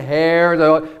long hair.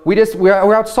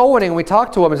 We're out soul winning and we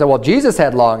talked to him and said, well, Jesus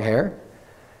had long hair.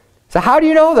 So how do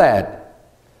you know that?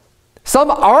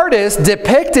 Some artist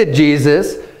depicted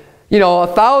Jesus,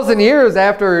 1,000 years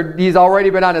after he's already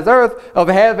been on this earth, of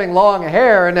having long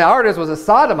hair, and the artist was a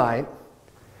sodomite.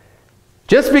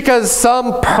 Just because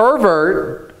some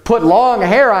pervert put long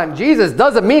hair on Jesus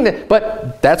doesn't mean that,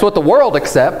 but that's what the world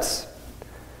accepts.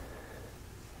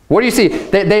 What do you see?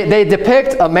 They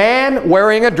depict a man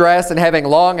wearing a dress and having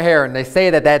long hair, and they say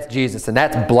that that's Jesus, and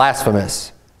that's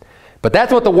blasphemous. But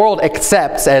that's what the world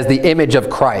accepts as the image of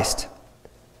Christ.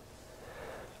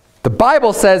 The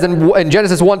Bible says in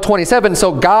Genesis 1:27,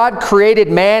 so God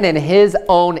created man in his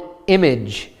own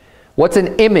image. What's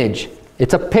an image?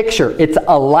 It's a picture. It's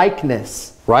a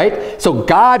likeness, right? So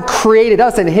God created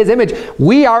us in his image.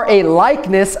 We are a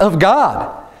likeness of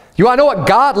God. You want to know what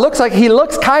God looks like? He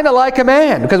looks kind of like a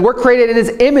man because we're created in his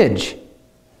image.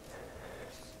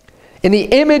 In the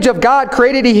image of God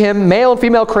created he him, male and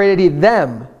female created he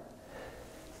them.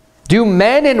 Do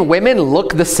men and women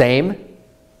look the same?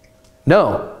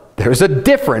 No. There's a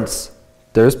difference.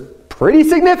 There's pretty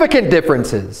significant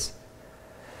differences.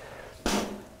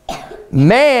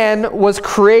 Man was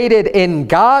created in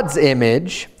God's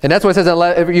image, and that's what it says in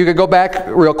 11. You could go back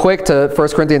real quick to 1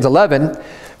 Corinthians 11.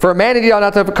 For a man indeed ought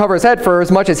not to cover his head, for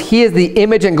as much as he is the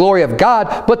image and glory of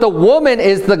God, but the woman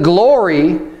is the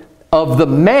glory of the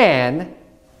man.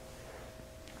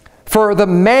 For the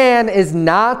man is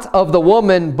not of the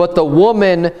woman, but the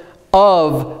woman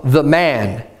of the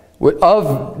man.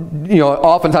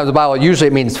 Oftentimes the Bible, usually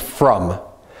it means from.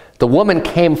 The woman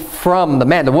came from the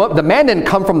man. The man didn't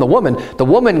come from the woman. The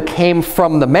woman came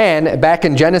from the man. Back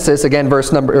in Genesis, again,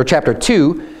 chapter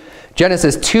 2,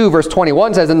 Genesis 2, verse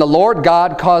 21 says, and the Lord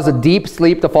God caused a deep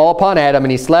sleep to fall upon Adam,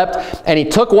 and he slept, and he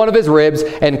took one of his ribs,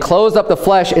 and closed up the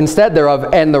flesh instead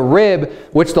thereof, and the rib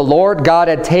which the Lord God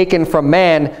had taken from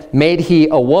man made he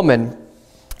a woman,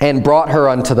 and brought her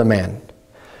unto the man.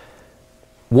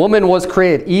 Woman was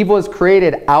created. Eve was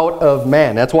created out of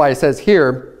man. That's why it says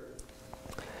here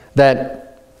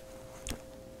that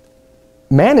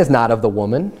man is not of the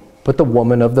woman, but the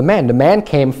woman of the man. The man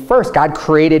came first. God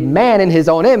created man in his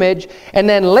own image, and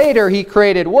then later he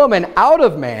created woman out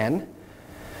of man.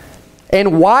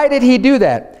 And why did he do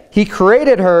that? He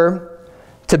created her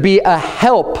to be a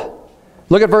help.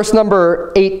 Look at verse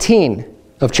number 18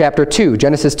 of chapter 2,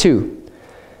 Genesis 2.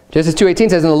 Genesis 2:18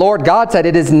 says, and the Lord God said,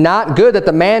 it is not good that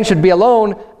the man should be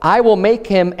alone. I will make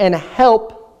him an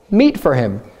help meet for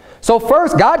him. So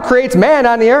first, God creates man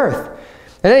on the earth.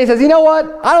 And then he says, you know what?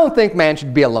 I don't think man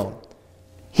should be alone.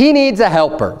 He needs a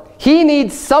helper. He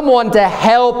needs someone to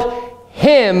help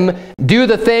him do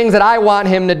the things that I want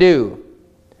him to do.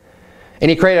 And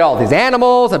he created all these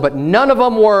animals, but none of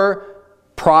them were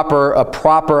a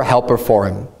proper helper for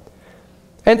him.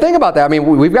 And think about that. I mean,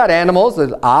 we've got animals,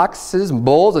 oxes and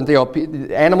bulls, and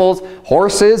animals,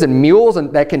 horses and mules,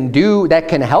 and that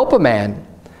can help a man.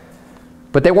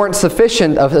 But they weren't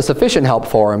sufficient help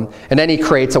for him. And then he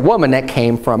creates a woman that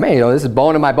came from man. This is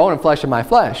bone of my bone and flesh of my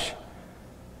flesh.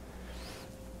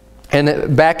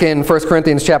 And back in 1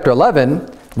 Corinthians chapter 11,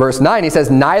 verse 9, he says,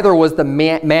 neither was the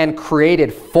man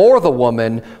created for the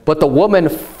woman, but the woman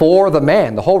for the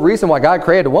man. The whole reason why God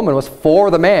created a woman was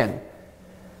for the man.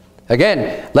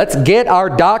 Again, let's get our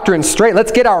doctrine straight.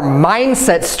 Let's get our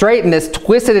mindset straight in this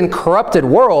twisted and corrupted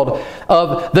world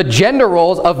of the gender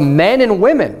roles of men and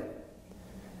women.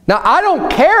 Now, I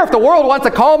don't care if the world wants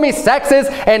to call me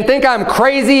sexist and think I'm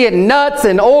crazy and nuts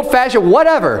and old-fashioned,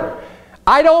 whatever.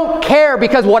 I don't care,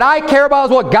 because what I care about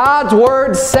is what God's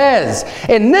Word says.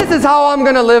 And this is how I'm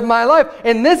going to live my life.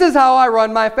 And this is how I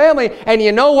run my family. And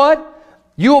you know what?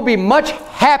 You will be much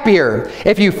happier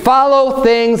if you follow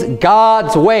things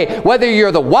God's way, whether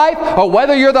you're the wife or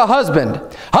whether you're the husband.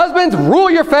 Husbands,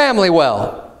 rule your family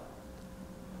well.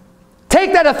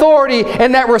 Take that authority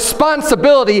and that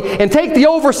responsibility and take the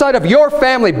oversight of your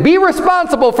family. Be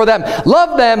responsible for them.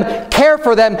 Love them. Care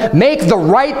for them. Make the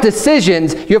right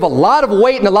decisions. You have a lot of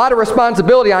weight and a lot of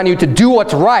responsibility on you to do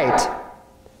what's right.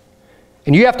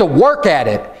 And you have to work at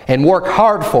it and work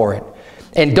hard for it.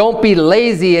 And don't be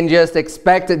lazy and just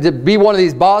expect it to be one of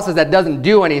these bosses that doesn't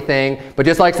do anything, but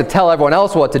just likes to tell everyone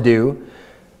else what to do.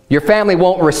 Your family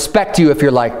won't respect you if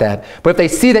you're like that. But if they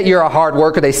see that you're a hard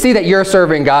worker, they see that you're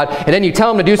serving God, and then you tell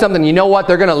them to do something, you know what?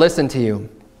 They're going to listen to you.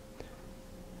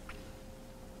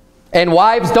 And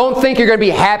wives, don't think you're going to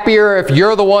be happier if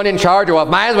you're the one in charge, or well, if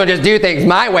my husband would just do things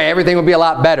my way, everything would be a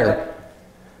lot better.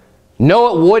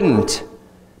 No, it wouldn't.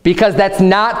 Because that's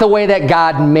not the way that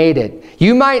God made it.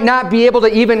 You might not be able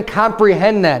to even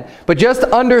comprehend that, but just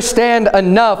understand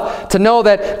enough to know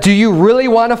that, do you really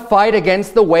want to fight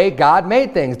against the way God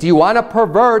made things? Do you want to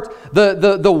pervert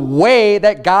the way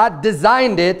that God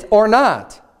designed it or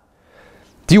not?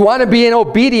 Do you want to be in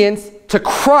obedience to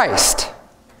Christ?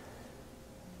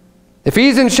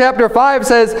 Ephesians chapter 5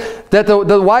 says that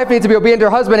the wife needs to be obedient to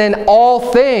her husband in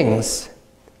all things.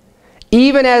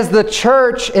 Even as the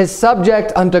church is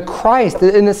subject unto Christ,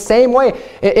 in the same way,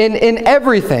 in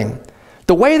everything.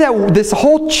 The way that this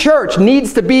whole church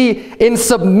needs to be in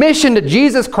submission to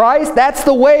Jesus Christ, that's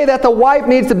the way that the wife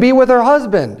needs to be with her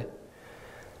husband.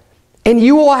 And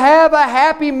you will have a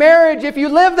happy marriage if you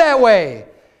live that way.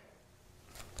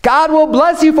 God will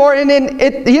bless you for it, and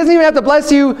He doesn't even have to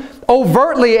bless you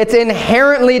overtly. It's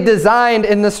inherently designed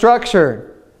in the structure.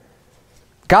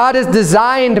 God has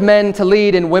designed men to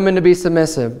lead and women to be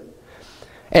submissive.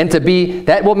 And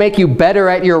that will make you better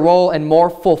at your role and more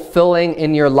fulfilling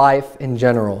in your life in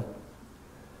general.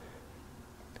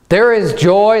 There is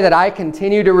joy that I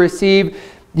continue to receive.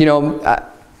 You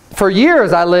know, for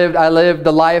years I lived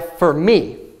the life for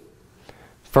me.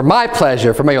 For my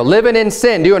pleasure, for me, living in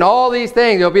sin, doing all these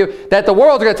things. That the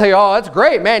world's going to tell you, oh, that's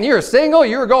great, man. You're single.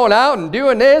 You're going out and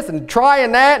doing this and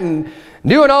trying that and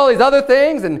doing all these other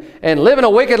things and living a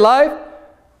wicked life.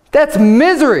 That's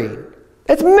misery.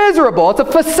 It's miserable. It's a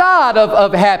facade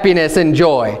of happiness and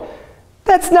joy.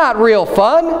 That's not real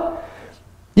fun.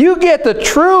 You get the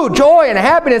true joy and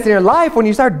happiness in your life when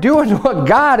you start doing what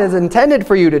God has intended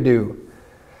for you to do.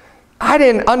 I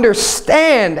didn't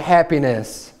understand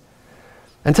happiness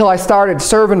until I started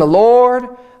serving the Lord.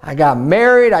 I got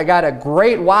married, I got a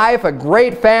great wife, a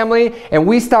great family, and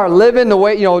we start living the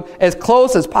way, as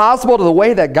close as possible to the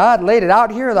way that God laid it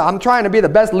out here. I'm trying to be the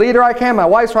best leader I can. My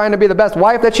wife's trying to be the best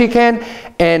wife that she can.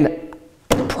 And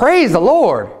praise the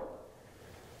Lord.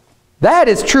 That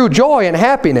is true joy and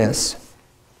happiness.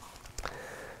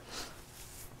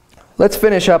 Let's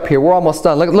finish up here. We're almost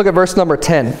done. Look at verse number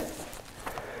 10.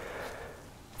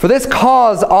 For this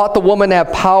cause ought the woman to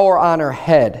have power on her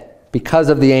head, because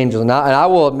of the angels. And I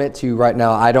will admit to you right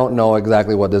now, I don't know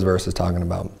exactly what this verse is talking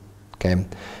about. Okay,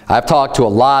 I've talked to a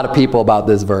lot of people about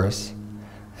this verse,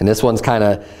 and this one's kind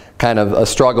of a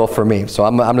struggle for me. So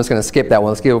I'm just going to skip that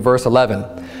one. Let's go to verse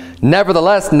 11.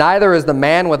 Nevertheless, neither is the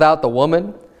man without the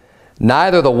woman,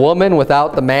 neither the woman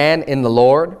without the man in the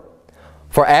Lord.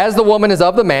 For as the woman is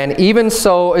of the man, even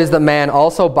so is the man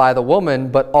also by the woman,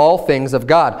 but all things of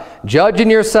God. Judge in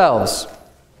yourselves.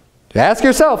 Ask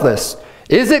yourself this.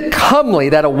 Is it comely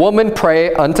that a woman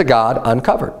pray unto God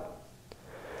uncovered?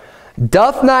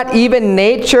 Doth not even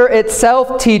nature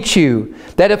itself teach you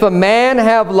that if a man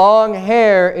have long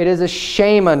hair, it is a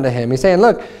shame unto him? He's saying,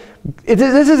 look,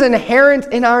 this is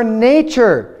inherent in our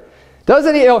nature.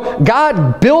 Doesn't he,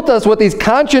 God built us with these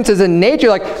consciences in nature.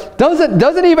 Like,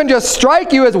 doesn't even just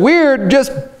strike you as weird,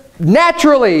 just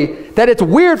naturally, that it's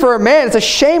weird for a man. It's a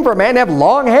shame for a man to have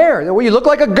long hair. Well, you look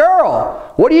like a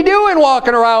girl. What are you doing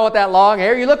walking around with that long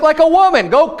hair? You look like a woman.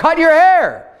 Go cut your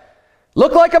hair.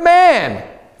 Look like a man,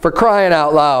 for crying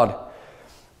out loud.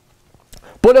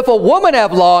 But if a woman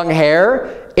have long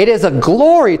hair, it is a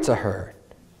glory to her.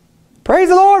 Praise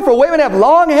the Lord for women to have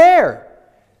long hair.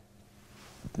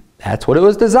 That's what it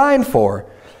was designed for.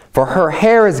 For her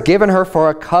hair is given her for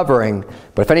a covering.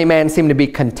 But if any man seem to be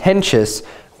contentious,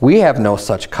 we have no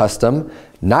such custom,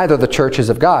 neither the churches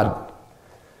of God.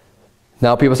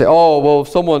 Now people say, oh, well, if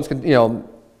someone's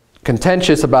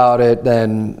contentious about it,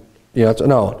 then,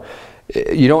 no.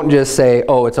 You don't just say,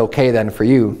 oh, it's okay then for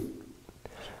you.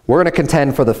 We're going to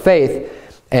contend for the faith,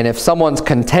 and if someone's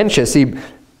contentious, see,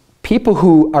 people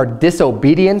who are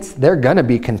disobedient, they're going to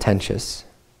be contentious.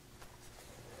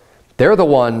 They're the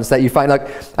ones that you find,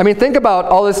 think about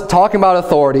all this talking about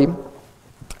authority.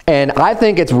 And I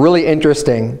think it's really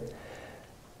interesting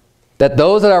that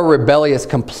those that are rebellious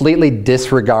completely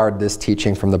disregard this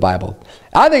teaching from the Bible.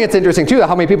 I think it's interesting, too,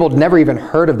 how many people have never even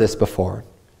heard of this before.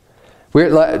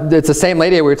 It's the same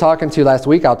lady we were talking to last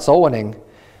week out Soulwinning.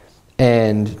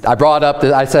 And I brought up,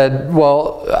 I said,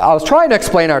 well, I was trying to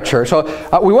explain our church.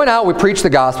 So we went out, we preached the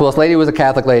gospel. This lady was a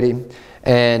Catholic lady.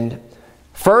 And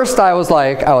first I was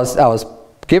like, I was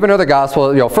giving her the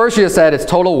gospel. First she just said it's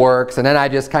total works, and then I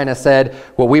just kind of said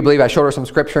what we believe. I showed her some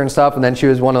scripture and stuff, and then she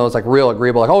was one of those like real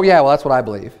agreeable, like, oh yeah, well that's what I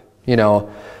believe,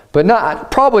 but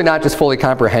probably not just fully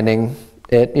comprehending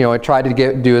it. I tried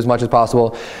to do as much as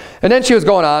possible. And then she was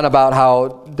going on about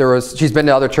how she's been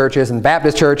to other churches and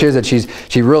Baptist churches, and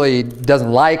she really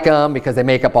doesn't like them because they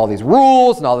make up all these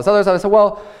rules and all this other stuff. I said,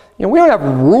 well, we don't have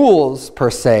rules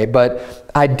per se, but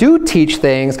I do teach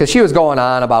things, because she was going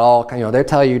on about all, they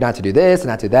tell you not to do this and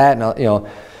not to do that,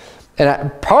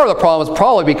 and part of the problem is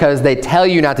probably because they tell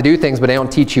you not to do things, but they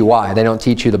don't teach you why. They don't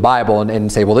teach you the Bible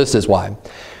and say, well, this is why.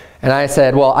 And I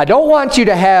said, well, I don't want you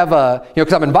to have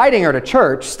because I'm inviting her to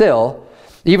church still,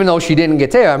 even though she didn't get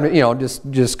there.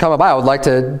 Just come by. I would love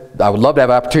to have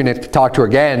an opportunity to talk to her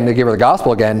again, to give her the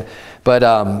gospel again. But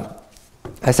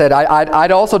I said, I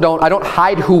don't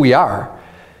hide who we are.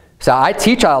 So I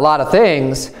teach on a lot of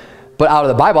things, but out of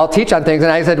the Bible, I'll teach on things.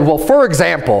 And I said, well, for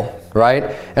example, right?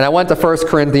 And I went to 1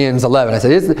 Corinthians 11. I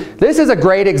said, this is a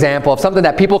great example of something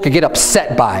that people could get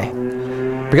upset by.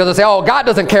 Because they say, oh, God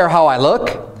doesn't care how I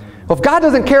look. Well, if God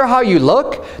doesn't care how you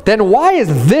look, then why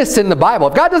is this in the Bible?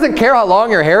 If God doesn't care how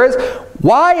long your hair is,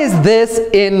 why is this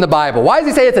in the Bible? Why does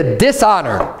he say it's a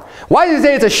dishonor? Why does he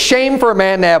say it's a shame for a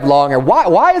man to have long hair?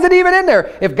 Why is it even in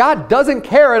there if God doesn't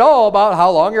care at all about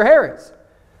how long your hair is?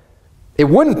 It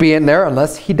wouldn't be in there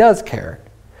unless he does care.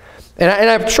 And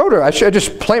I showed her, I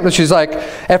just plain, she's like,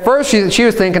 at first she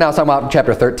was thinking I was talking about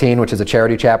chapter 13, which is a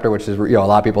charity chapter, which is, a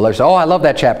lot of people there say, oh, I love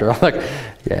that chapter. I'm like,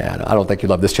 yeah, I don't think you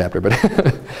love this chapter, but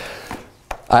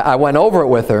I went over it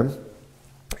with her,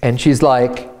 and she's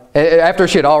like, after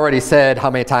she had already said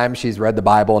how many times she's read the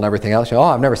Bible and everything else, oh,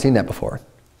 I've never seen that before.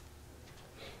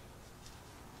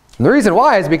 And the reason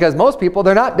why is because most people,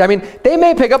 they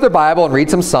may pick up their Bible and read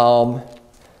some psalm,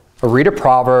 or read a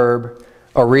proverb,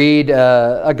 or read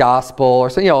a gospel, or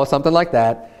something like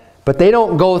that, but they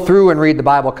don't go through and read the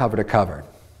Bible cover to cover,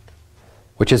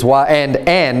 which is why,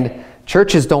 and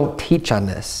churches don't teach on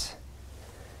this.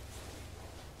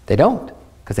 They don't,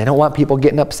 because they don't want people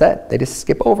getting upset. They just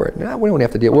skip over it. No, we don't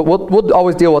have to deal. We'll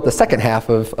always deal with the second half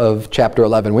of chapter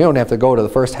 11. We don't have to go to the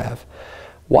first half.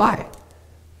 Why?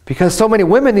 Because so many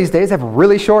women these days have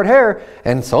really short hair,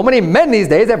 and so many men these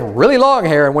days have really long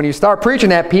hair, and when you start preaching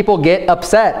that, people get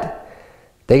upset.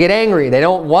 They get angry. They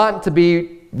don't want to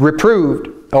be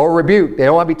reproved or rebuked. They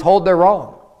don't want to be told they're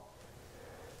wrong.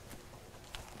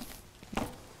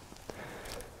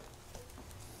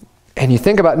 And you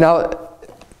think about, now,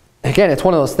 again, it's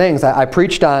one of those things. I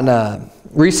preached on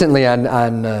recently on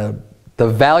the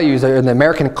values in the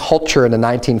American culture in the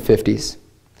 1950s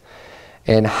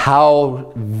and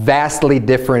how vastly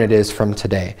different it is from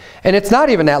today. And it's not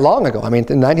even that long ago. In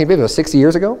the 1950s, it was 60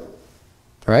 years ago,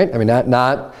 right?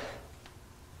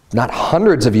 Not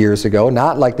hundreds of years ago,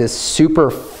 not like this super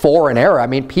foreign era.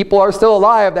 People are still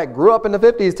alive that grew up in the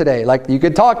 50s today. Like, you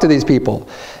could talk to these people.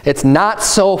 It's not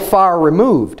so far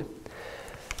removed.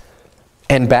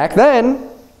 And back then,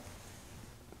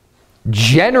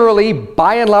 generally,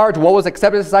 by and large, what was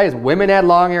accepted in society is women had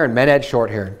long hair and men had short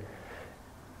hair.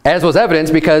 As was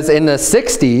evidenced because in the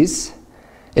 60s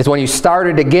is when you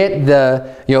started to get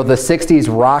the 60s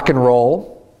rock and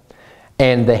roll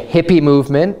and the hippie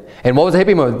movement. And what was the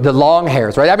hippie movement? The long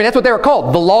hairs, right? That's what they were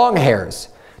called, the long hairs.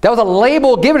 That was a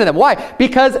label given to them. Why?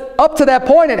 Because up to that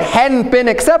point, it hadn't been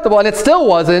acceptable, and it still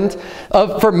wasn't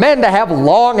for men to have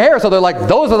long hair. So they're like,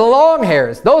 those are the long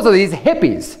hairs. Those are these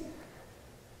hippies.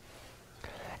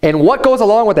 And what goes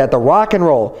along with that? The rock and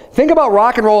roll. Think about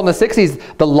rock and roll in the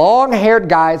 60s. The long-haired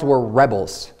guys were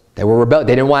rebels. They were rebellious.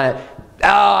 They didn't want to,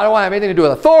 I don't want to have anything to do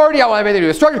with authority. I don't want to have anything to do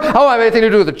with structure. I don't want to have anything to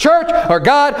do with the church or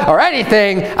God or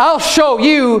anything. I'll show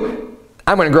you.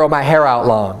 I'm going to grow my hair out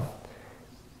long.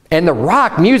 And the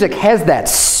rock music has that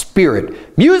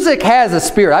spirit. Music has a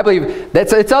spirit. I believe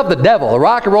it's of the devil. The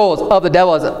rock and roll is of the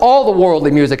devil, as all the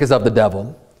worldly music is of the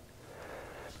devil.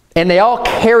 And they all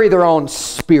carry their own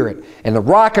spirit. And the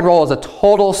rock and roll is a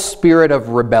total spirit of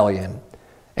rebellion.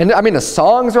 And the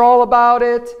songs are all about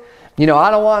it. I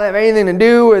don't want to have anything to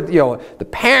do with, the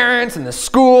parents and the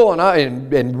school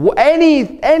and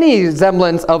any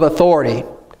semblance of authority.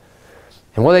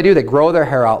 And what do? They grow their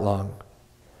hair out long.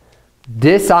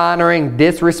 Dishonoring,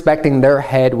 disrespecting their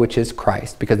head, which is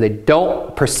Christ, because they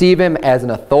don't perceive him as an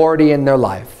authority in their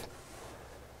life.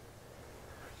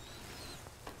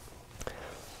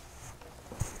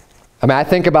 If I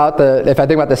think about the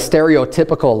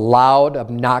stereotypical loud,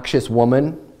 obnoxious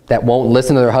woman that won't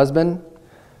listen to their husband,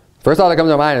 first thought that comes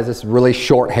to mind is this really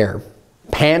short hair.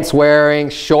 Pants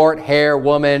wearing, short hair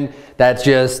woman that's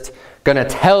just going to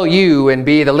tell you and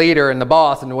be the leader and the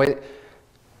boss and the way.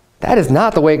 That is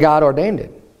not the way God ordained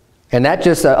it. And that's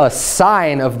just a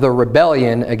sign of the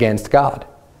rebellion against God.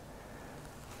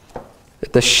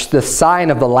 The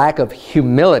sign of the lack of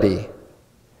humility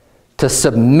to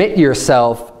submit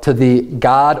yourself to the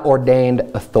God-ordained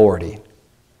authority.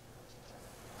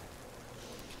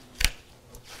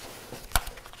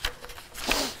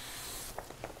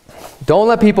 Don't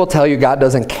let people tell you God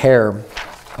doesn't care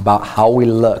about how we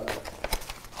look.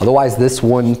 Otherwise,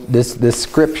 this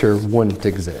scripture wouldn't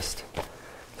exist.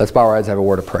 Let's bow our heads and have a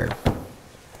word of prayer.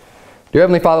 Dear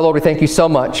Heavenly Father, Lord, we thank you so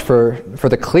much for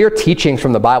the clear teachings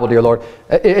from the Bible, dear Lord.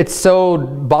 It so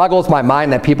boggles my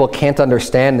mind that people can't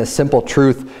understand the simple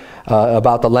truth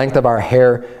about the length of our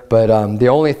hair. But the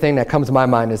only thing that comes to my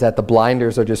mind is that the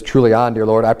blinders are just truly on, dear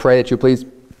Lord. I pray that you please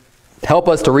help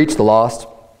us to reach the lost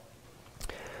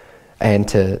and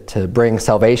to bring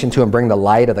salvation to them, bring the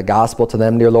light of the gospel to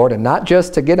them, dear Lord, and not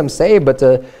just to get them saved, but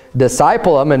to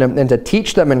disciple them and to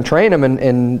teach them and train them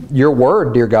in your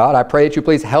word, dear God. I pray that you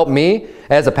please help me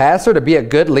as a pastor to be a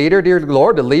good leader, dear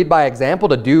Lord, to lead by example,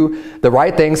 to do the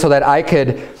right thing so that I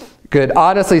could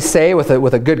honestly say with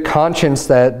a good conscience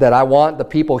that I want the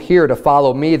people here to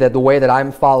follow me, that the way that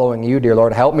I'm following you, dear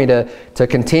Lord. Help me to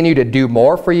continue to do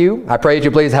more for you. I pray that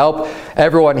you please help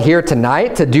everyone here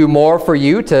tonight to do more for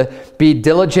you, to be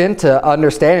diligent, to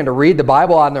understand and to read the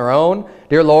Bible on their own,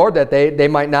 dear Lord, that they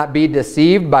might not be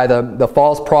deceived by the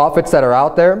false prophets that are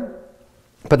out there,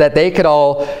 but that they could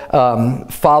all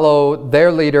follow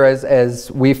their leader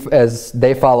as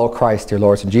they follow Christ, dear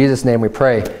Lord. So in Jesus' name we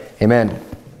pray. Amen.